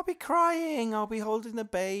 I'll be crying. I'll be holding the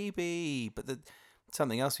baby. But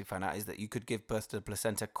something else we found out is that you could give birth to the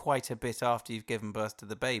placenta quite a bit after you've given birth to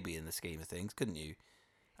the baby in the scheme of things, couldn't you?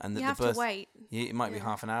 And you have to wait. It might be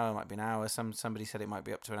half an hour, it might be an hour. Somebody said it might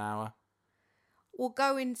be up to an hour. We'll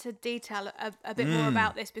go into detail a bit more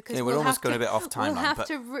about this because we're almost going a bit off timeline. We'll have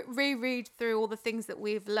to reread through all the things that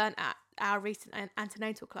we've learnt at our recent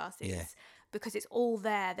antenatal classes because it's all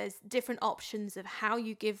there. There's different options of how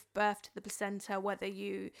you give birth to the placenta, whether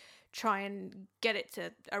you try and get it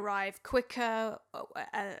to arrive quicker,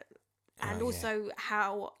 and also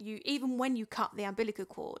how you, even when you cut the umbilical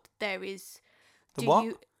cord, there is...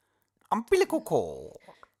 Umbilical cord.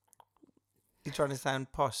 You're trying to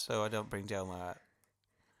sound posh so I don't bring Gelmo out.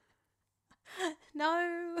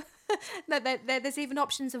 No. No, there's even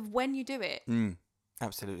options of when you do it.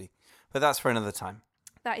 Absolutely. But that's for another time.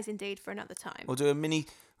 That is indeed for another time. We'll do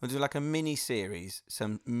like a mini series,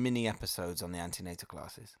 some mini episodes on the antenatal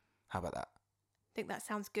classes. How about that? I think that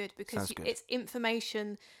sounds good because it's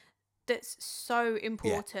information that's so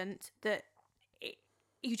important that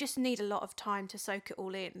you just need a lot of time to soak it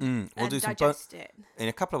all in we'll and do digest it. In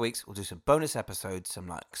a couple of weeks, we'll do some bonus episodes, some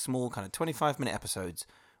like small kind of 25-minute episodes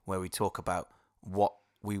where we talk about what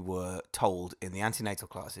we were told in the antenatal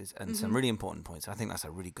classes and some really important points. I think that's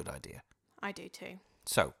a really good idea. I do too.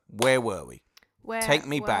 So, where were we? Take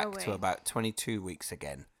me back to about 22 weeks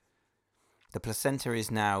again. The placenta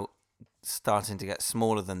is now starting to get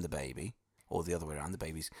smaller than the baby, or the other way around, the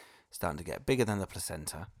baby's starting to get bigger than the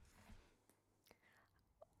placenta.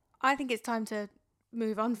 I think it's time to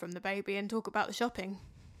move on from the baby and talk about the shopping.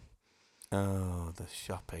 Oh, the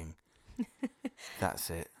shopping. That's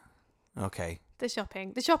it. Okay. The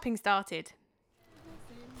shopping. The shopping started.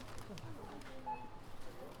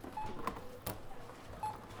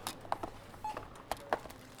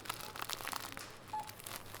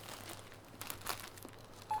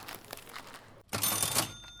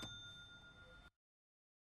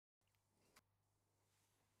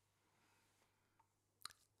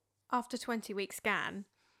 After 20-week scan,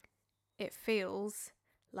 it feels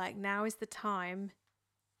like now is the time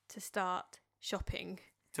to start shopping.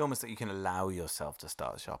 It's almost like you can allow yourself to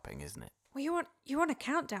start shopping, isn't it? Well, you're on a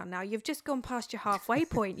countdown now. You've just gone past your halfway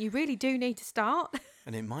point. You really do need to start.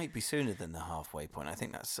 And it might be sooner than the halfway point. I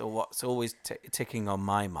think that's what's always ticking on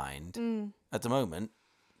my mind. At the moment,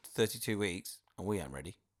 32 weeks, and we aren't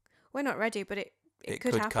ready. We're not ready, but it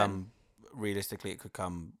could happen. come, realistically, it could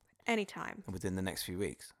come anytime within the next few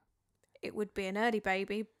weeks. It would be an early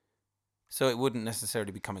baby. So it wouldn't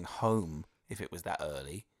necessarily be coming home if it was that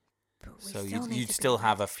early. So you'd still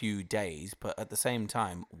have a few days, but at the same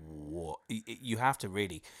time, you have to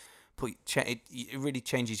really it really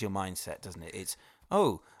changes your mindset, doesn't it? It's,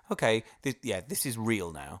 oh, okay, this is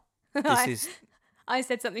real now. I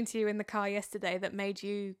said something to you in the car yesterday that made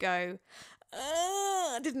you go,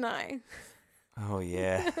 didn't I? Oh,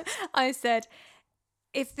 yeah. I said,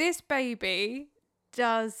 if this baby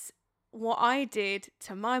does what I did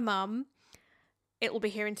to my mum, it will be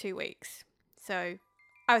here in 2 weeks. So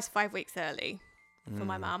I was 5 weeks early for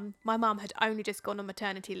my mum. My mum had only just gone on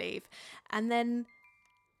maternity leave. And then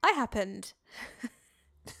I happened.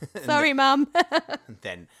 Sorry, Mum.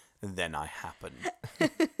 then I happened.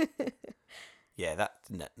 Yeah, that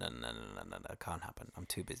no, can't happen. I'm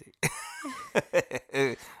too busy.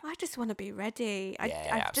 I just want to be ready.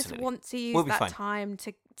 I just want to use that time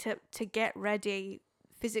to get ready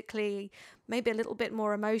physically, maybe a little bit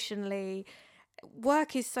more emotionally.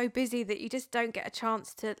 Work is so busy that you just don't get a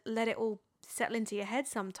chance to let it all settle into your head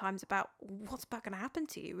sometimes about what's about going to happen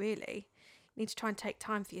to you, really. You need to try and take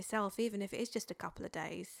time for yourself, even if it is just a couple of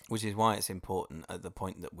days. Which is why it's important at the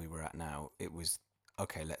point that we were at now. It was,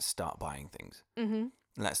 okay, let's start buying things. Mm-hmm.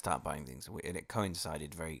 Let's start buying things. And it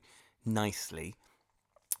coincided very nicely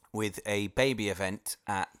with a baby event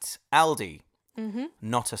at Aldi. Mm-hmm.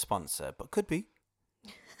 Not a sponsor, but could be.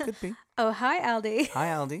 Could be. Oh, hi, Aldi. Hi,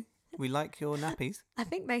 Aldi. We like your nappies. I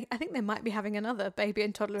think they might be having another baby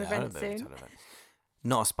and toddler event soon.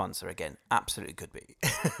 Not a sponsor again. Absolutely could be.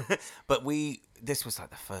 But this was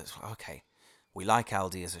like the first, okay, we like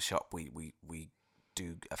Aldi as a shop. We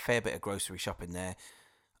do a fair bit of grocery shopping there.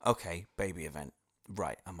 Okay, baby event.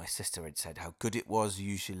 Right. And my sister had said how good it was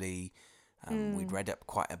usually. We'd read up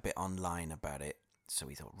quite a bit online about it. So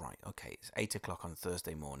we thought, right, okay, it's 8 o'clock on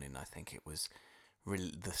Thursday morning. I think it was,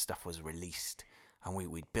 the stuff was released. And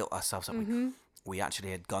we'd built ourselves up. Mm-hmm. We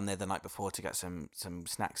actually had gone there the night before to get some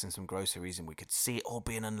snacks and some groceries, and we could see it all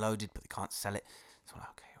being unloaded, but they can't sell it. So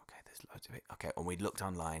okay, there's loads of it. Okay, and we'd looked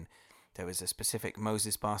online. There was a specific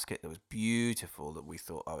Moses basket that was beautiful that we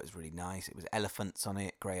thought, oh, it was really nice. It was elephants on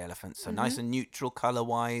it, grey elephants, so nice and neutral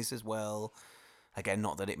colour-wise as well. Again,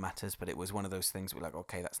 not that it matters, but it was one of those things we're like,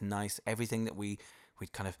 okay, that's nice. Everything that we'd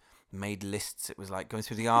kind of made lists. It was like going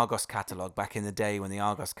through the Argos catalogue back in the day when the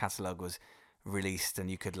Argos catalogue was released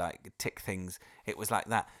and you could like tick things. It was like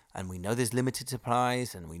that, and we know there's limited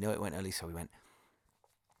supplies and we know it went early, so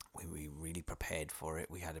we really prepared for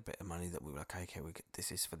it. We had a bit of money that we were like, okay,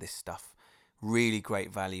 this is for this stuff. Really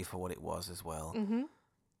great value for what it was as well. Mm-hmm.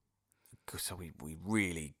 So we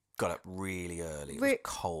really got up really early. It was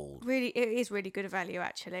cold. Really, it is really good value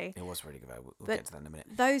actually. It was really good value. We'll get to that in a minute.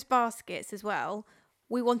 Those baskets as well,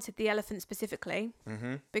 we wanted the elephant specifically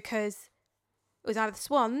because it was either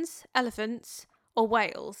swans, elephants, or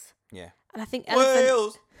whales. Yeah. And I think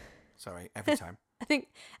whales. Sorry, every time. I think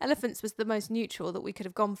elephants was the most neutral that we could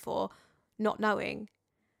have gone for, not knowing.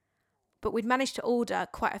 But we'd managed to order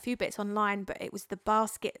quite a few bits online, but it was the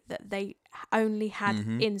basket that they only had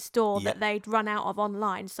in store that they'd run out of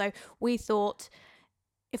online. So we thought,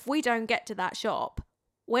 if we don't get to that shop,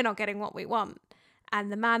 we're not getting what we want. And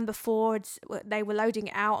the man before, they were loading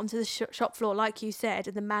it out onto the shop floor, like you said.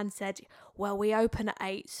 And the man said, well, we open at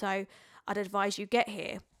 8, so I'd advise you get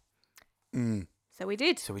here. So we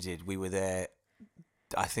did. We were there,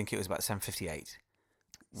 I think it was about 7:58.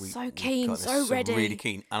 So keen, so ready. Really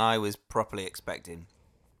keen. And I was properly expecting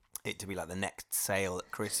it to be like the next sale at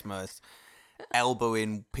Christmas.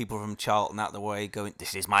 Elbowing people from Charlton out the way, going,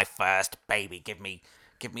 this is my first baby. Give me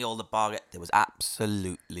all the bargain. There was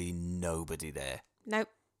absolutely nobody there. Nope.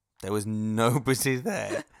 There was nobody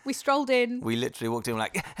there. We strolled in. We literally walked in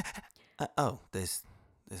like, there's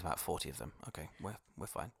about 40 of them. Okay, we're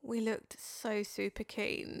fine. We looked so super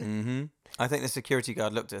keen. Mm-hmm. I think the security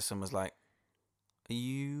guard looked at us and was like, are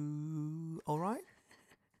you all right?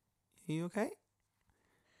 Are you okay?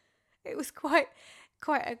 It was quite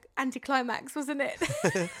an anticlimax, wasn't it?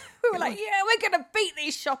 We were like, yeah, we're going to beat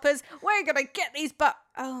these shoppers. We're going to get these, but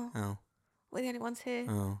we're the only ones here.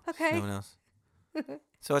 Oh, okay. No one else.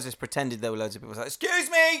 So I just pretended there were loads of people. I was like, excuse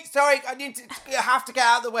me, sorry, I have to get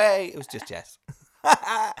out of the way. It was just Jess.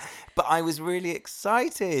 But I was really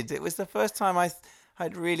excited. It was the first time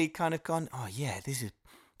I'd really kind of gone, oh yeah, this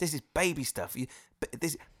is baby stuff.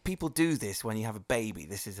 People do this when you have a baby.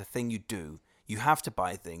 This is a thing you do. You have to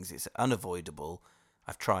buy things. It's unavoidable.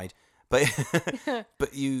 I've tried. But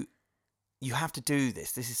but you have to do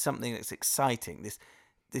this. This is something that's exciting.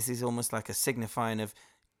 This is almost like a signifying of,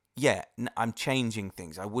 yeah, I'm changing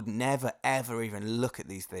things. I would never, ever even look at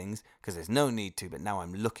these things because there's no need to, but now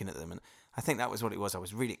I'm looking at them. And I think that was what it was. I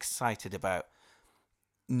was really excited about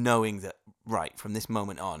knowing that, right, from this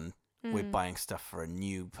moment on, we're buying stuff for a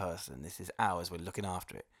new person. This is ours. We're looking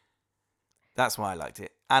after it. That's why I liked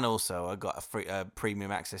it. And also, I got a free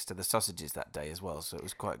premium access to the sausages that day as well, so it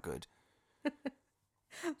was quite good.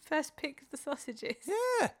 First pick of the sausages.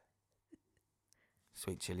 Yeah.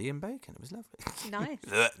 Sweet chilli and bacon. It was lovely. Nice.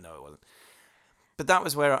 No, it wasn't. But that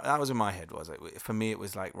was where my head was. For me, it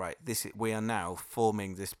was like, right, we are now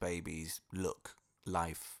forming this baby's look,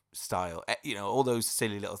 lifestyle, all those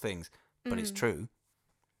silly little things. But it's true.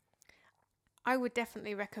 I would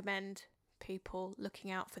definitely recommend people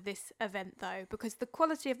looking out for this event though, because the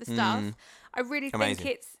quality of the stuff, I really Amazing.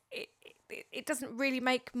 think it doesn't really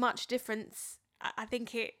make much difference. I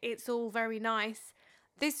think it's all very nice.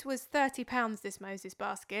 This was £30, this Moses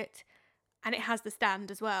basket, and it has the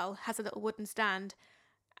stand as well, has a little wooden stand.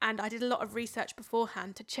 And I did a lot of research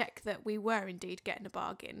beforehand to check that we were indeed getting a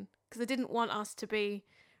bargain, because I didn't want us to be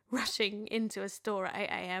rushing into a store at 8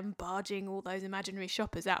 a.m, barging all those imaginary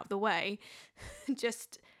shoppers out of the way,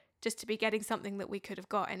 just to be getting something that we could have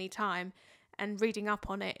got any time. And reading up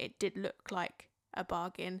on it, it did look like a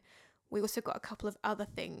bargain. We also got a couple of other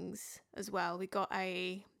things as well. We got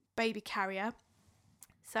a baby carrier.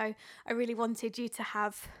 So I really wanted you to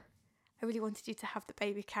have the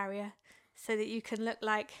baby carrier so that you can look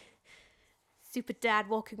like super dad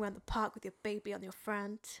walking around the park with your baby on your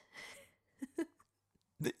front.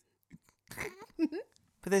 But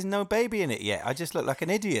there's no baby in it yet. I just look like an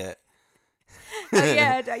idiot. Oh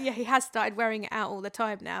yeah, he has started wearing it out all the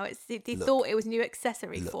time now. He thought it was a new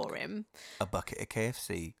accessory for him. A bucket of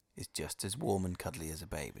KFC is just as warm and cuddly as a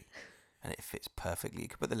baby, and it fits perfectly. You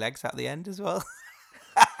could put the legs out the end as well.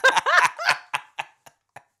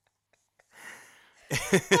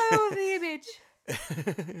 Oh, the image.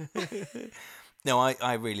 No,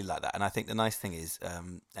 I really like that, and I think the nice thing is,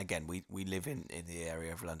 again, we live in the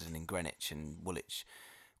area of London, in Greenwich and Woolwich,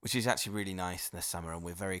 which is actually really nice in the summer, and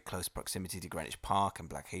we're very close proximity to Greenwich Park and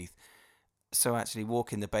Blackheath. So actually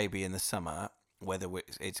walking the baby in the summer, whether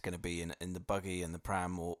it's going to be in the buggy and the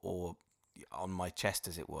pram or on my chest,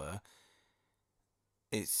 as it were,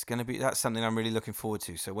 that's something I'm really looking forward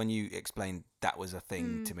to. So when you explained that was a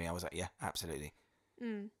thing to me, I was like, yeah, absolutely.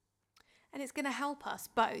 And it's going to help us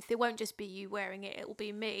both. It won't just be you wearing it, it will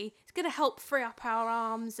be me. It's going to help free up our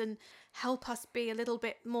arms and help us be a little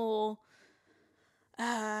bit more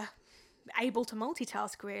able to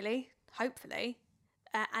multitask, really, hopefully,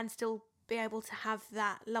 and still be able to have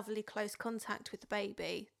that lovely close contact with the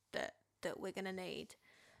baby that we're going to need.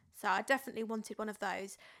 So I definitely wanted one of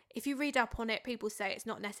those. If you read up on it, people say it's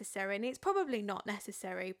not necessary, and it's probably not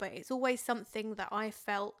necessary, but it's always something that I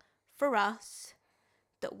felt for us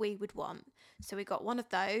that we would want. So we got one of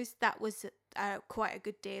those. That was quite a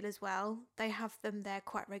good deal as well. They have them there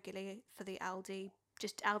quite regularly for the Aldi,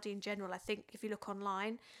 just Aldi in general. I think if you look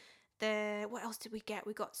online, what else did we get?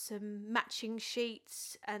 We got some matching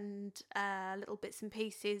sheets and little bits and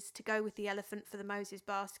pieces to go with the elephant for the Moses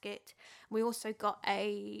basket. We also got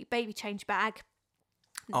a baby change bag.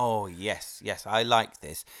 Oh yes, I like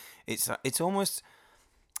this. It's almost,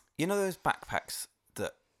 those backpacks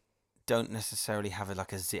that don't necessarily have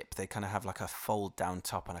a zip. They kind of have like a fold down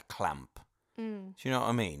top and a clamp. Do you know what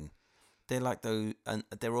I mean? They're like those, and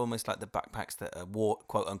they're almost like the backpacks that are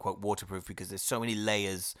quote unquote waterproof, because there's so many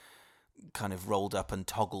layers kind of rolled up and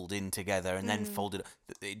toggled in together and then folded.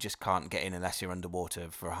 It just can't get in unless you're underwater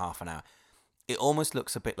for half an hour. It almost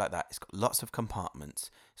looks a bit like that. It's got lots of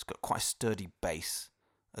compartments. It's got quite a sturdy base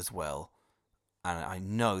as well. And I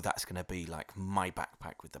know that's going to be like my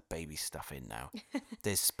backpack with the baby stuff in now.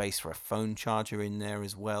 There's space for a phone charger in there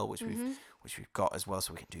as well, which we've got as well,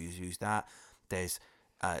 so we can use that. There's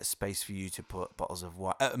space for you to put bottles of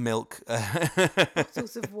milk,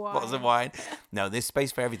 Bottles of wine. bottles of wine. No, there's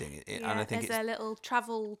space for everything, and I think there's a little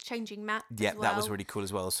travel changing mat. Yeah, as well. That was really cool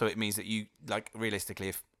as well. So it means that you, like, realistically,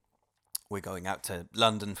 if we're going out to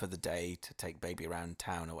London for the day to take baby around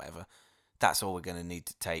town or whatever, that's all we're going to need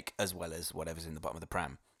to take, as well as whatever's in the bottom of the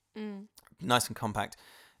pram. Nice and compact,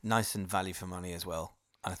 nice and value for money as well.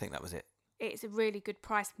 And I think that was it. It's a really good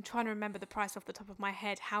price. I'm trying to remember the price off the top of my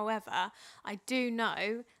head. However, I do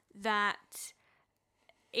know that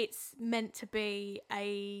it's meant to be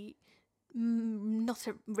not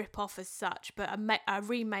a rip-off as such, but a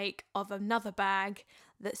remake of another bag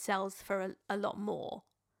that sells for a lot more.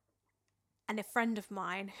 And a friend of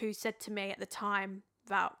mine who said to me at the time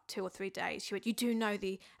about 2 or 3 days. She went, "You do know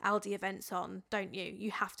the Aldi event's on, don't you?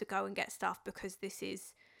 You have to go and get stuff because this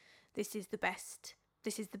is the best.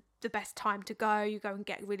 This is the best time to go. You go and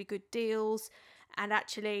get really good deals, and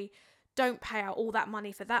actually don't pay out all that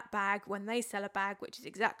money for that bag when they sell a bag which is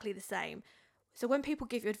exactly the same." So when people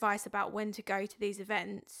give you advice about when to go to these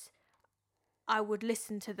events, I would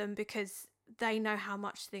listen to them because they know how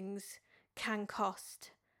much things can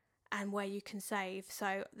cost and where you can save.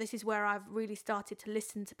 So this is where I've really started to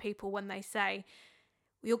listen to people when they say,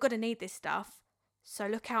 "You're going to need this stuff, so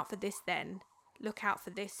look out for this then. Look out for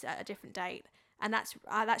this at a different date." And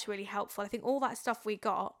that's really helpful. I think all that stuff we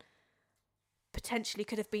got potentially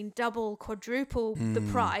could have been double, quadruple the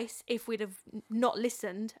price if we'd have not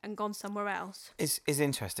listened and gone somewhere else. It's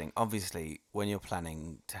interesting. Obviously, when you're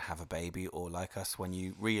planning to have a baby, or like us, when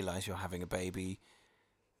you realise you're having a baby,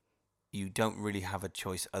 you don't really have a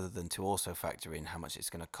choice other than to also factor in how much it's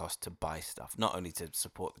going to cost to buy stuff, not only to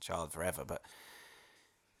support the child forever, but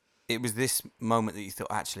it was this moment that you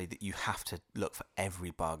thought actually that you have to look for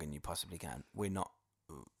every bargain you possibly can. We're not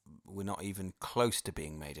even close to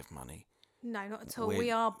being made of money. No, not at all. We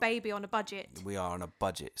are baby on a budget. We are on a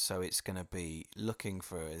budget, so it's going to be looking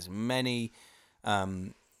for as many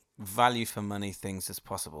value for money things as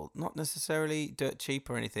possible. Not necessarily dirt cheap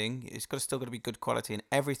or anything. It's still got to be good quality. And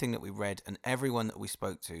everything that we read and everyone that we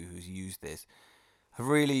spoke to who's used this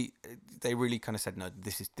they really kind of said, no,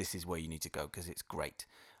 this is where you need to go because it's great.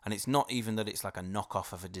 And it's not even that it's like a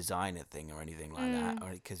knockoff of a designer thing or anything like that,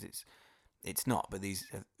 because it's not. But these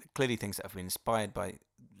are clearly things that have been inspired by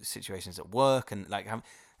situations at work, and like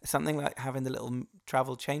something like having the little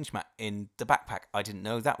travel change mat in the backpack. I didn't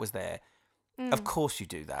know that was there. Of course you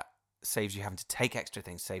do that. Saves you having to take extra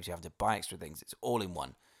things, saves you having to buy extra things. It's all in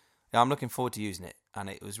one. Now, I'm looking forward to using it, and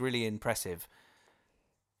it was really impressive.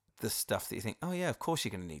 The stuff that you think, oh yeah, of course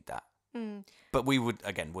you're going to need that. But we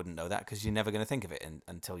wouldn't know that because you're never going to think of it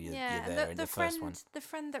until you're there in the first one. The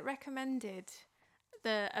friend that recommended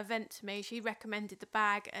the event to me, she recommended the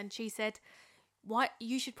bag, and she said, "What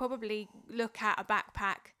you should probably look at a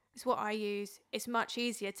backpack. It's what I use. It's much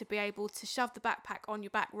easier to be able to shove the backpack on your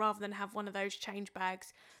back rather than have one of those change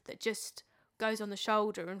bags that just goes on the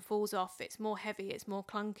shoulder and falls off. It's more heavy, it's more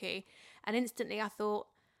clunky." And instantly I thought,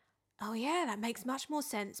 oh yeah, that makes much more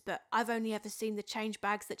sense, but I've only ever seen the change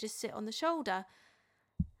bags that just sit on the shoulder.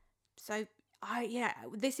 So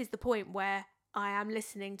this is the point where I am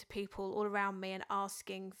listening to people all around me and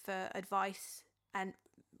asking for advice and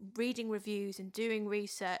reading reviews and doing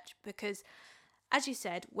research, because as you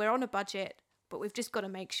said, we're on a budget, but we've just got to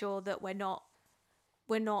make sure that we're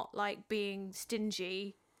not like being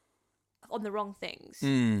stingy on the wrong things.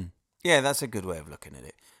 Yeah, that's a good way of looking at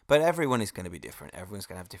it. But everyone is going to be different. Everyone's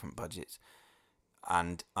going to have different budgets.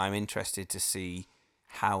 And I'm interested to see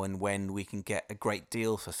how and when we can get a great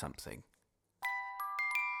deal for something.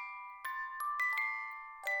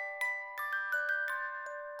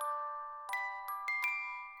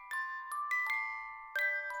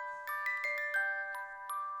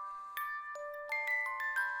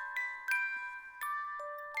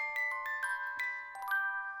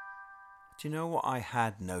 Do you know what I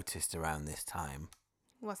had noticed around this time?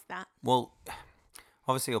 What's that? Well,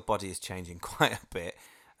 obviously your body is changing quite a bit.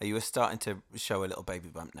 You were starting to show a little baby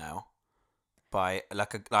bump now. By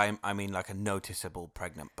like a noticeable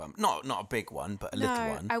pregnant bump. Not a big one, but a little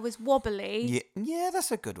one. I was wobbly. Yeah, that's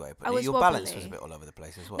a good way of putting it. Your wobbly. balance was a bit all over the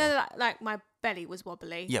place as well. No, like my belly was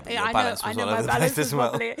wobbly. Yeah, but your balance was all over the place as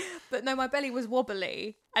well. Wobbly, but no, my belly was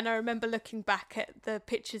wobbly, and I remember looking back at the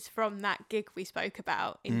pictures from that gig we spoke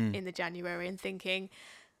about in the January and thinking,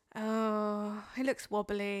 oh, it looks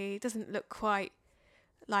wobbly. It doesn't look quite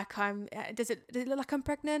like I'm. Does it look like I'm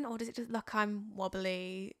pregnant, or does it just look like I'm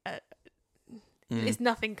wobbly? It's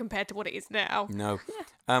nothing compared to what it is now. No.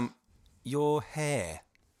 Your hair.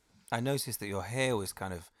 I noticed that your hair was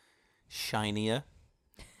kind of shinier,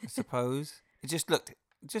 I suppose. It just looked,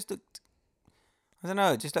 I don't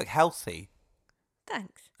know, it just looked healthy.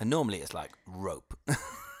 Thanks. And normally it's like rope.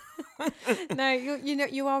 No,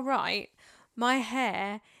 you are right. My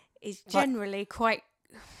hair is generally quite,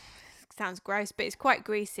 sounds gross, but it's quite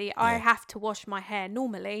greasy. Yeah. I have to wash my hair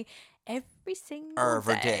normally every single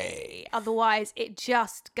day. Otherwise, it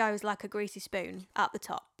just goes like a greasy spoon up the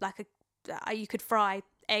top. Like you could fry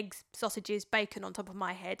eggs, sausages, bacon on top of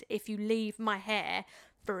my head if you leave my hair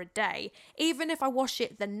for a day. Even if I wash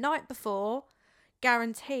it the night before,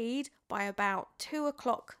 guaranteed by about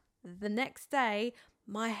 2:00 the next day,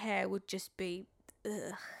 my hair would just be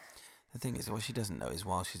ugh. The thing is, what she doesn't know is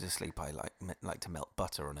while she's asleep, I like to melt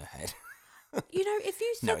butter on her head. You know, if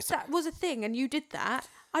you No, said it's that was a thing and you did that,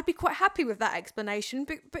 I'd be quite happy with that explanation.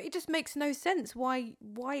 But it just makes no sense why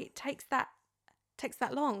it takes that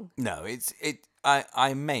long. No,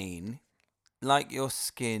 I mean, like your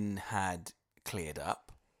skin had cleared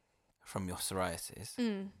up from your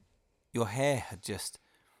psoriasis. Your hair had just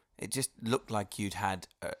looked like you'd had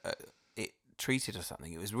it treated or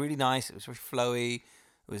something. It was really nice. It was very flowy.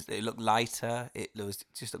 It looked lighter. It was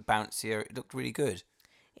just looked bouncier. It looked really good.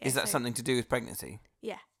 Yeah, Is that so- something to do with pregnancy?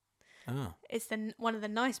 Yeah, Oh, it's one of the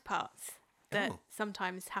nice parts that Oh.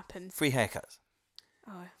 sometimes happens. free haircuts.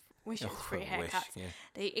 Oh, I wish it was Oh, free I wish, haircuts. yeah.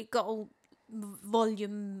 It got all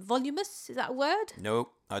voluminous. Is that a word?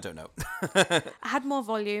 No, I don't know. I had more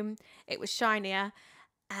volume. It was shinier,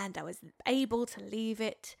 and I was able to leave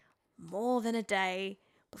it more than a day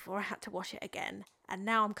before I had to wash it again. And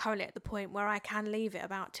now I'm currently at the point where I can leave it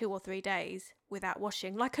about 2 or 3 days without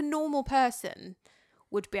washing, like a normal person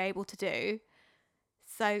would be able to do.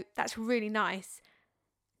 So that's really nice.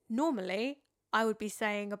 Normally, I would be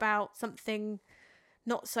saying about something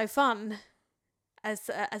not so fun as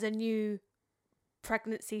a new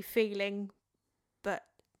pregnancy feeling, but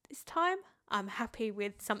this time I'm happy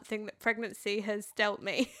with something that pregnancy has dealt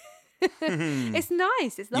me. It's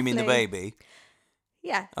nice. It's lovely. You mean the baby?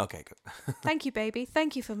 Yeah. Okay, good. Thank you, baby.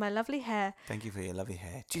 Thank you for my lovely hair. Thank you for your lovely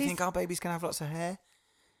hair. Do you Please- think our babies can have lots of hair?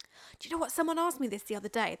 Do you know what? Someone asked me this the other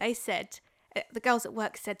day. They said, the girls at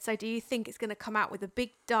work said, so do you think it's going to come out with a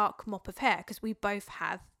big dark mop of hair? Because we both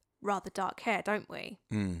have rather dark hair, don't we?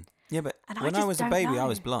 Mm. Yeah, but And I when I just was a don't baby, I know.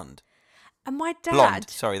 was blonde. And my dad, Blonde.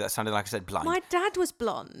 Sorry, that sounded like I said blind. my dad was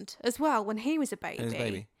blonde as well when he was a baby. It was a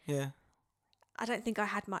baby. Yeah. I don't think I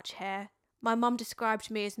had much hair. My mum described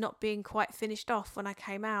me as not being quite finished off when I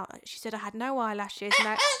came out. She said I had no eyelashes.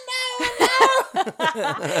 No.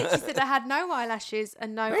 She said I had no eyelashes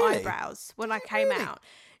and no Really? eyebrows when I came out.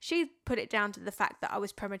 She put it down to the fact that I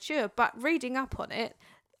was premature, but reading up on it,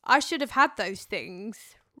 I should have had those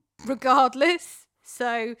things regardless.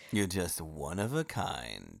 So You're just one of a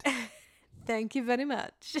kind. thank you very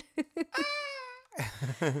much.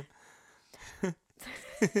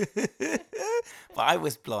 But I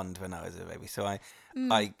was blonde when I was a baby, so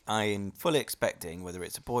I'm fully expecting, whether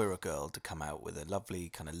it's a boy or a girl, to come out with a lovely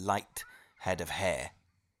kind of light head of hair.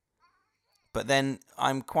 But then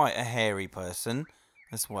I'm quite a hairy person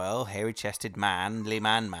as well, hairy-chested manly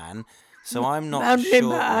man. So I'm not Manly sure.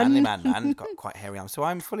 man. Manly man, got quite hairy arms. So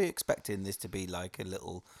I'm fully expecting this to be like a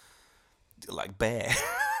little, like bear.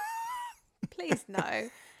 Please no.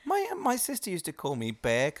 My sister used to call me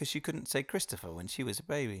Bear because she couldn't say Christopher when she was a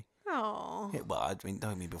baby. Oh, Yeah, well, I mean,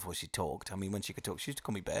 don't mean before she talked. I mean, when she could talk, she used to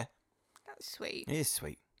call me Bear. that's sweet. It is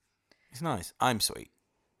sweet. It's nice. I'm sweet.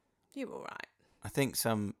 You're all right. I think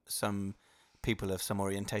some people of some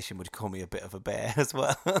orientation would call me a bit of a bear as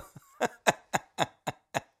well.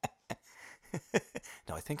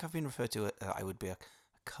 No, I think I've been referred to. I would be a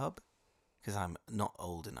cub because I'm not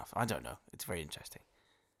old enough. I don't know. It's very interesting.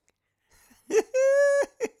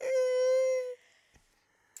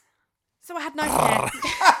 So I had nice hair.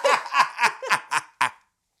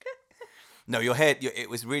 No, your hair, it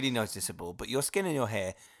was really noticeable, but your skin and your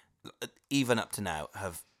hair, even up to now,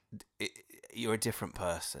 you're a different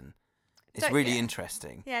person. It's Don't- really yeah.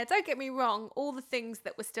 interesting. Yeah, don't get me wrong. All the things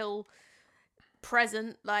that were still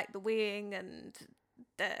present, like the weeing and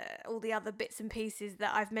all the other bits and pieces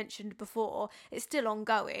that I've mentioned before, it's still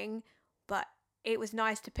ongoing. But it was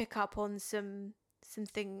nice to pick up on some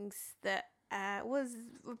things that was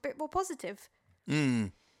a bit more positive.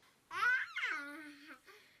 Mm.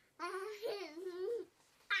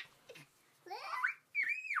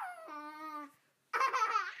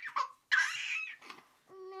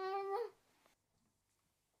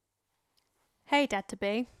 Hey, Dad to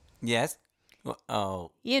be. Yes.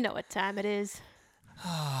 Oh, You know what time it is.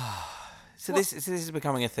 so this is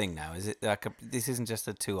becoming a thing now. Is it like this isn't just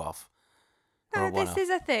a two-off or a No, this one-off? is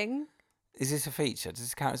a thing, Is this a feature? Does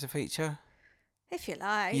this count as a feature? if you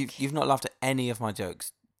like. You've not laughed at any of my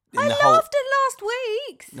jokes in I the laughed whole. at last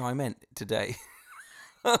week's. No, I meant today.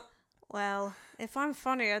 Well, if I'm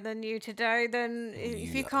funnier than you today, then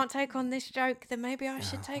if you Yeah. can't take on this joke, then maybe I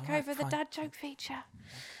should take alright, over the fine. dad joke feature.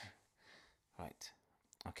 Right.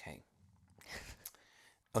 Okay.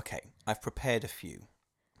 Okay. I've prepared a few,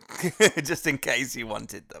 just in case you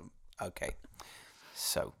wanted them. Okay.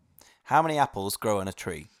 So, how many apples grow on a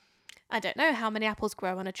tree? I don't know how many apples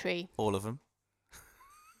grow on a tree. All of them.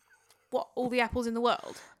 What, all the apples in the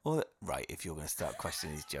world? Right. If you're going to start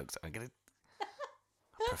questioning these jokes, I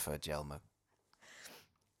prefer Jelmo.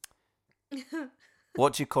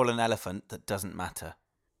 What do you call an elephant that doesn't matter?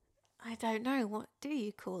 I don't know. What do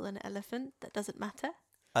you call an elephant that doesn't matter?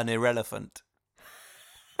 an irrelevant.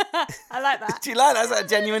 I like that. Do you like that? Is that a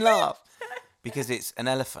genuine laugh? Because it's an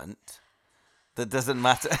elephant that doesn't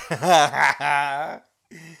matter.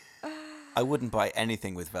 I wouldn't buy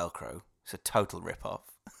anything with Velcro. It's a total rip-off.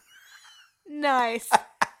 Nice.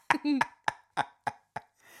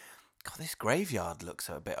 God, this graveyard looks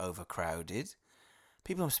a bit overcrowded.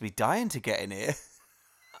 People must be dying to get in here.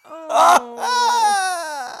 Oh.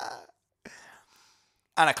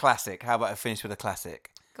 And a classic. How about I finish with a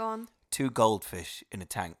classic? Go on. 2 goldfish in a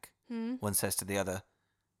tank. One says to the other,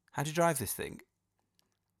 "How do you drive this thing?"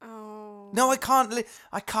 Oh. No, I can't.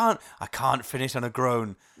 I can't finish on a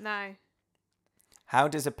groan. No. How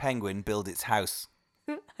does a penguin build its house?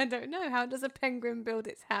 I don't know. How does a penguin build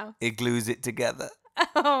its house? It glues it together.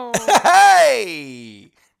 Oh.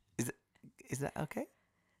 Hey! Is that okay?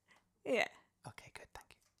 Yeah. Okay, good.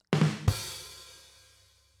 Thank you.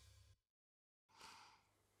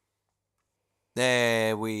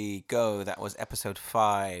 There we go. That was episode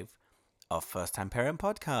 5 of First Time Parent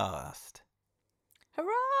Podcast.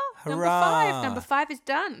 Hurrah! Hurrah! Number 5 is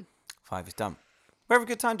done. 5 is done. We're having a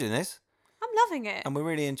good time doing this. I'm loving it. And we're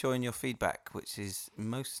really enjoying your feedback, which is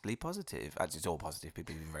mostly positive. Actually, it's all positive.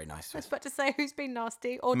 People have been very nice to I was us. about to say who's been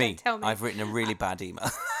nasty, or Me. don't tell me. I've written a really bad email.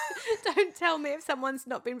 Don't tell me if someone's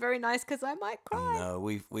not been very nice, because I might cry. No,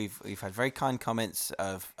 we've had very kind comments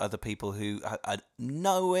of other people who are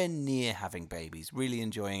nowhere near having babies, really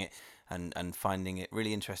enjoying it and finding it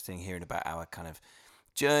really interesting, hearing about our kind of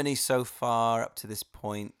journey so far up to this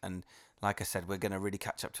point. And like I said, we're going to really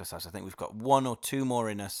catch up to ourselves. I think we've got 1 or 2 more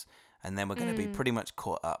in us, and then we're going to be pretty much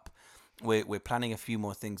caught up. We're planning a few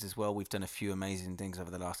more things as well. We've done a few amazing things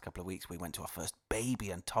over the last couple of weeks. We went to our first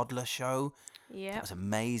baby and toddler show. Yeah. That was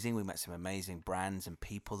amazing. We met some amazing brands and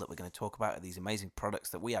people that we're going to talk about, these amazing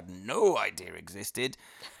products that we had no idea existed.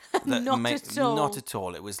 Not at all. Not at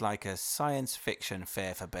all. It was like a science fiction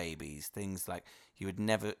fair for babies. Things like you would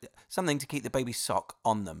never... Something to keep the baby's sock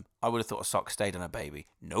on them. I would have thought a sock stayed on a baby.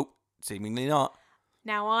 Nope. Seemingly not.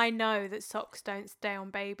 Now, I know that socks don't stay on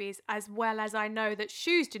babies, as well as I know that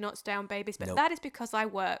shoes do not stay on babies, but Nope. that is because I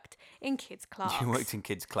worked in kids' class. You worked in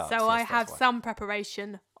kids' class. So yes, I that's have why. some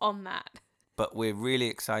preparation on that. But we're really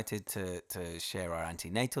excited to share our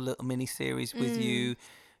antenatal little mini-series with you.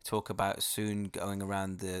 Talk about soon going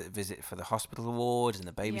around the visit for the hospital wards and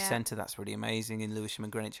the baby centre. That's really amazing in Lewisham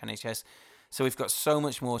and Greenwich NHS. So we've got so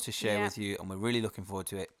much more to share with you, and we're really looking forward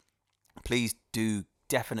to it. Please do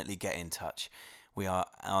definitely get in touch. We are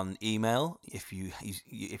on email. If you're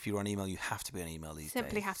on email, you have to be on email these days.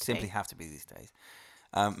 Simply have to be these days.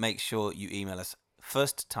 Make sure you email us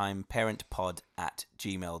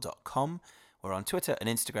firsttimeparentpod@gmail.com. We're on Twitter and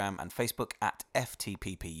Instagram and Facebook at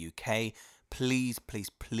FTPPUK. Please, please,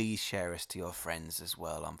 please share us to your friends as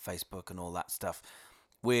well on Facebook and all that stuff.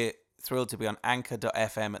 We're thrilled to be on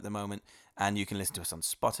Anchor.fm at the moment, and you can listen to us on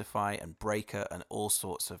Spotify and Breaker and all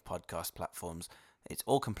sorts of podcast platforms. It's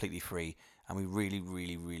all completely free, and we really,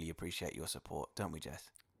 really, really appreciate your support, don't we,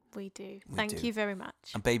 Jess? We do. We Thank do. you very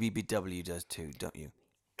much. And Baby BW does too, don't you?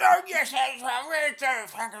 Oh, yes, I really do.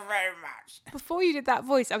 Thank you very much. Before you did that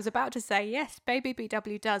voice, I was about to say, yes, Baby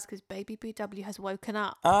BW does, because Baby BW has woken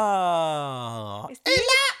up. Oh, It's he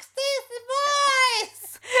likes this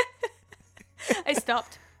voice. I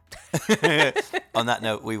stopped. On that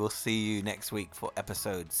note, we will see you next week for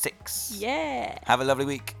episode 6. Yeah. Have a lovely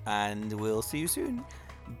week, and we'll see you soon.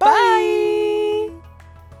 Bye.